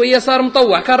 وشوية شوية صار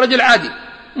مطوع. كان رجل عادي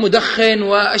مدخن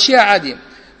وأشياء عادية،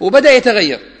 وبدأ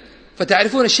يتغير.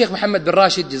 فتعرفون الشيخ محمد بن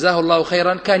راشد جزاه الله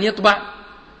خيرا كان يطبع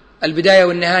البداية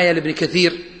والنهاية لابن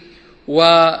كثير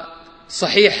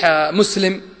وصحيح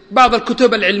مسلم، بعض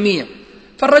الكتب العلمية.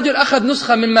 فالرجل أخذ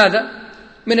نسخة من ماذا؟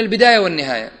 من البداية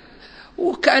والنهاية،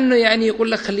 وكأنه يعني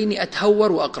يقول لك خليني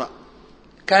أتهور وأقرأ.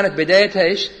 كانت بدايتها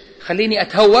إيش؟ خليني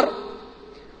أتهور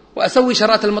وأسوي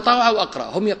شرات المطاوعة وأقرأ،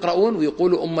 هم يقرؤون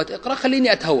ويقولوا أمة اقرأ،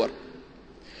 خليني أتهور.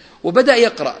 وبدأ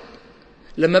يقرأ.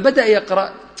 لما بدأ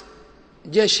يقرأ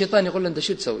جاء الشيطان يقول له أنت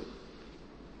شو تسوي؟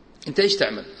 أنت إيش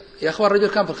تعمل؟ يا أخوان الرجل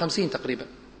كان في 50 تقريبا،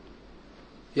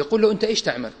 يقول له أنت إيش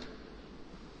تعمل؟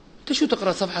 أنت شو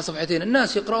تقرأ صفحة صفحتين؟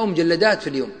 الناس يقرأوا مجلدات في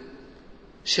اليوم.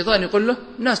 الشيطان يقول له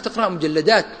الناس تقرأ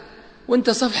مجلدات وأنت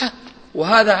صفحة،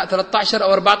 وهذا 13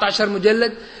 أو 14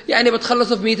 مجلد، يعني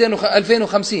بتخلصه في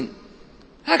 2050.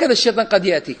 هكذا الشيطان قد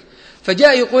يأتيك.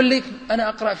 فجاء يقول لك أنا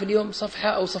أقرأ في اليوم صفحة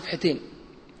أو صفحتين،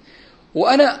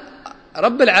 وأنا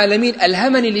رب العالمين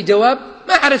ألهمني لجواب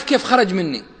ما أعرف كيف خرج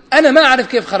مني، أنا ما أعرف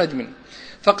كيف خرج مني.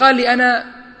 فقال لي أنا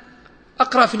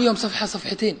أقرأ في اليوم صفحة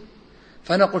صفحتين.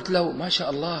 فأنا قلت له ما شاء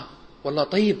الله، والله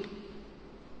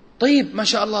طيب ما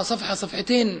شاء الله، صفحة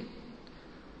صفحتين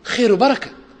خير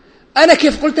وبركة. أنا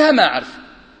كيف قلتها ما أعرف،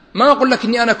 ما أقول لك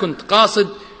أني أنا كنت قاصد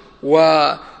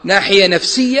وناحية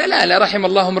نفسية، لا رحم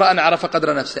الله امرأ عرف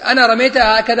قدر نفسه. أنا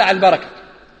رميتها هكذا على البركة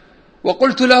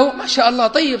وقلت له ما شاء الله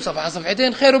طيب، صفحة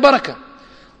صفحتين خير وبركة.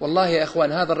 والله يا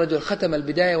أخوان هذا الرجل ختم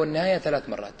البداية والنهاية 3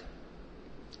 مرات.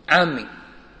 عامي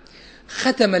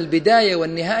ختم البداية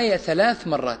والنهاية 3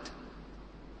 مرات.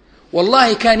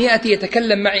 والله كان يأتي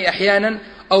يتكلم معي أحيانا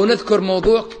أو نذكر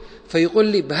موضوع فيقول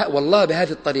لي والله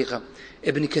بهذه الطريقة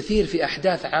ابن كثير في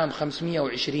أحداث عام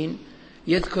 520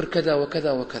 يذكر كذا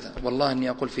وكذا وكذا. والله أني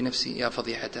أقول في نفسي يا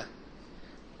فضيحته،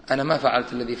 أنا ما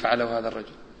فعلت الذي فعله هذا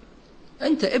الرجل.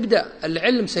 أنت ابدأ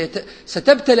العلم،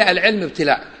 ستبتلع العلم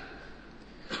ابتلاع.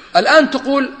 الآن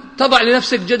تقول تضع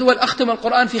لنفسك جدول أختم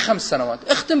القرآن في 5 سنوات،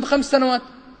 اختم ب5 سنوات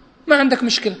ما عندك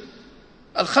مشكلة.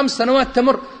 5 سنوات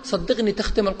تمر، صدقني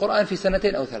تختم القرآن في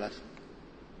 2 أو 3،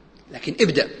 لكن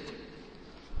ابدأ.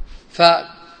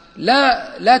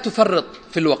 فلا تفرط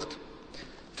في الوقت.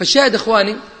 فالشاهد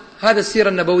إخواني هذا السيرة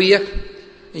النبوية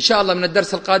إن شاء الله من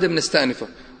الدرس القادم نستأنفه.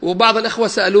 وبعض الإخوة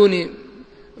سألوني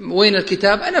وين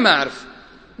الكتاب، أنا ما أعرف،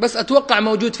 بس أتوقع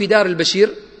موجود في دار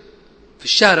البشير في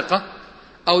الشارقة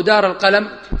أو دار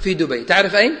القلم في دبي.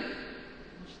 تعرف أين؟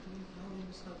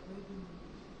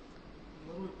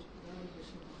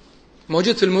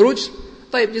 موجود في المروج.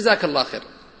 طيب جزاك الله خير.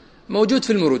 موجود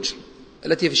في المروج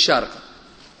التي في الشارقة.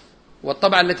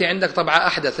 والطبعة التي عندك طبعة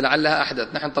أحدث، لعلها أحدث،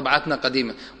 نحن طبعاتنا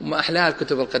قديمة وما أحلاها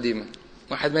الكتب القديمة،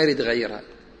 واحد ما يريد يغيرها،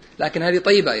 لكن هذه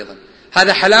طيبة أيضا.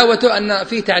 هذا حلاوته أن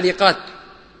فيه تعليقات،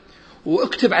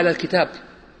 واكتب على الكتاب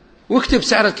واكتب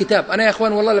سعر الكتاب. أنا يا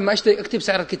أخوان والله لما أشتري أكتب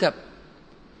سعر الكتاب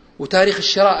وتاريخ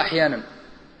الشراء أحيانا،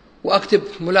 وأكتب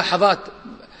ملاحظات.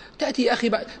 تأتي يا أخي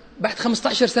بعد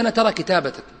 15 سنة ترى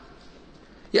كتابتك.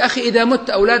 يا أخي إذا مت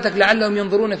أولادك لعلهم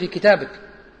ينظرون في كتابك،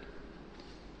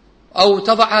 أو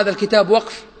تضع هذا الكتاب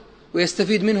وقف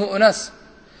ويستفيد منه أناس.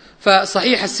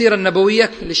 فصحيح السيرة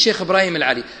النبوية للشيخ إبراهيم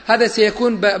العلي هذا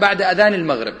سيكون بعد أذان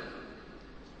المغرب.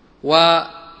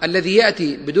 والذي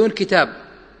يأتي بدون كتاب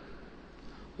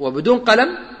وبدون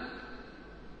قلم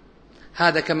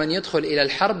هذا كمن يدخل إلى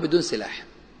الحرب بدون سلاح.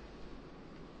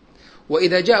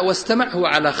 وإذا جاء واستمع هو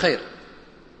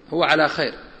على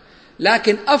خير،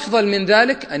 لكن أفضل من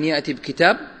ذلك أن يأتي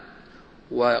بكتاب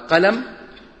وقلم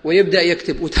ويبدأ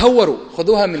يكتب. وتهوروا،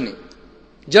 خذوها مني،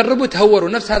 جربوا تهوروا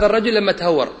نفس هذا الرجل. لما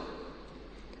تهور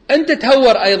أنت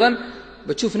تهور أيضا،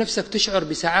 بتشوف نفسك تشعر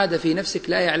بسعادة في نفسك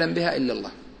لا يعلم بها إلا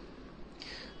الله.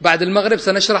 بعد المغرب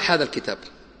سنشرح هذا الكتاب.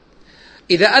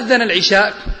 إذا أذن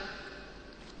العشاء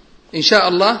إن شاء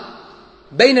الله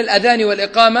بين الأذان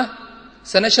والإقامة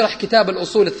سنشرح كتاب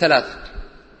الأصول الثلاثة.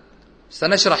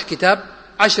 سنشرح كتاب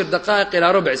 10 دقائق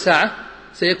إلى ربع ساعة،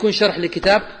 سيكون شرح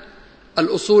لكتاب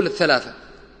الأصول الثلاثة.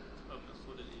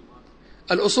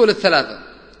 الأصول الثلاثة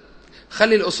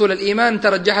خلي الأصول الإيمان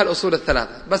ترجحها الأصول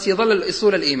الثلاثة، بس يظل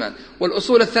الأصول الإيمان،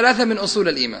 والأصول الثلاثة من أصول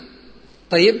الإيمان.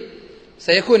 طيب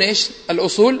سيكون إيش؟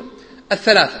 الأصول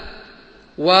الثلاثة،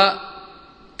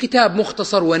 وكتاب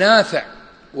مختصر ونافع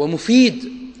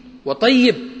ومفيد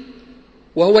وطيب،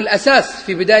 وهو الأساس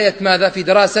في بداية ماذا؟ في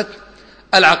دراسة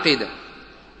العقيدة.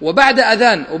 وبعد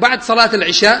أذان وبعد صلاة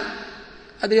العشاء،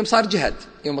 هذا يوم صار جهاد،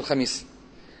 يوم الخميس،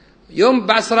 يوم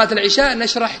بعد صلاة العشاء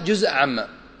نشرح جزء عامة،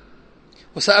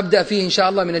 وسأبدأ فيه إن شاء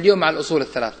الله من اليوم مع الأصول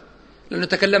الثلاث، لأنه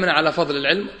تكلمنا على فضل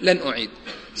العلم لن أعيد.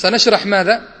 سنشرح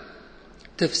ماذا؟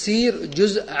 تفسير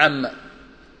جزء عامة.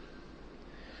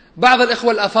 بعض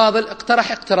الإخوة الأفاضل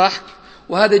اقترح اقتراح،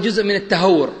 وهذا جزء من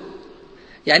التهور،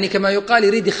 يعني كما يقال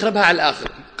يريد يخربها على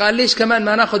الآخر. قال ليش كمان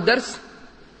ما ناخذ درس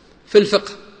في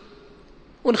الفقه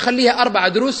ونخليها 4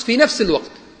 دروس في نفس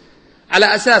الوقت،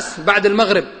 على أساس بعد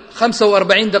المغرب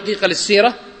 45 دقيقة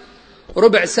للسيرة،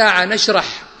 ربع ساعة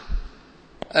نشرح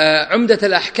عمدة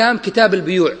الأحكام كتاب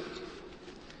البيوع،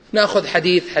 نأخذ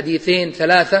حديث حديثين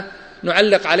 3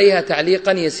 نعلق عليها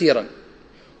تعليقا يسيرا.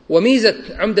 وميزة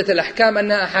عمدة الأحكام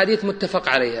أنها أحاديث متفق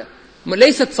عليها،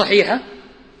 ليست صحيحة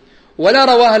ولا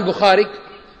رواها البخاري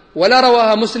ولا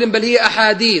رواها مسلم، بل هي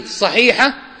أحاديث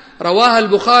صحيحة رواها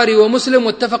البخاري ومسلم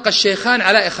واتفق الشيخان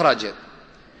على إخراجها.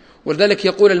 ولذلك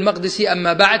يقول المقدسي: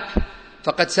 أما بعد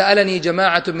فقد سألني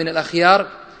جماعة من الأخيار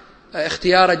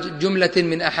اختيار جملة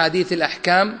من أحاديث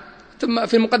الأحكام ثم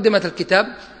في مقدمة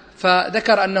الكتاب،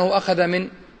 فذكر أنه أخذ من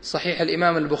صحيح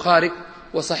الإمام البخاري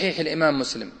وصحيح الإمام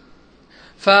مسلم.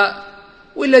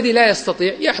 والذي لا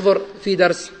يستطيع يحضر في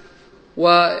درس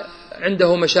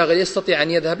وعنده مشاغل يستطيع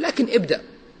أن يذهب، لكن ابدأ.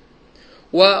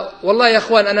 والله يا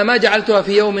أخوان أنا ما جعلتها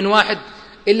في يوم واحد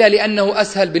إلا لأنه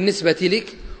أسهل بالنسبة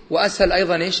لك وأسهل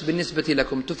أيضا بالنسبة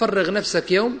لكم. تفرغ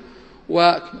نفسك يوم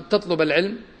وتطلب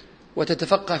العلم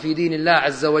وتتفقه في دين الله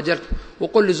عز وجل،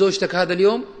 وقل لزوجتك هذا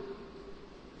اليوم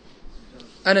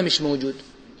أنا مش موجود،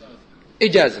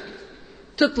 إجازة،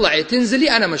 تطلعي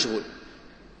تنزلي أنا مشغول،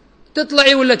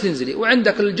 تطلعي ولا تنزلي،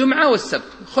 وعندك الجمعة والسبت،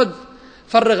 خذ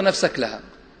فرغ نفسك لها،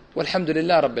 والحمد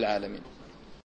لله رب العالمين.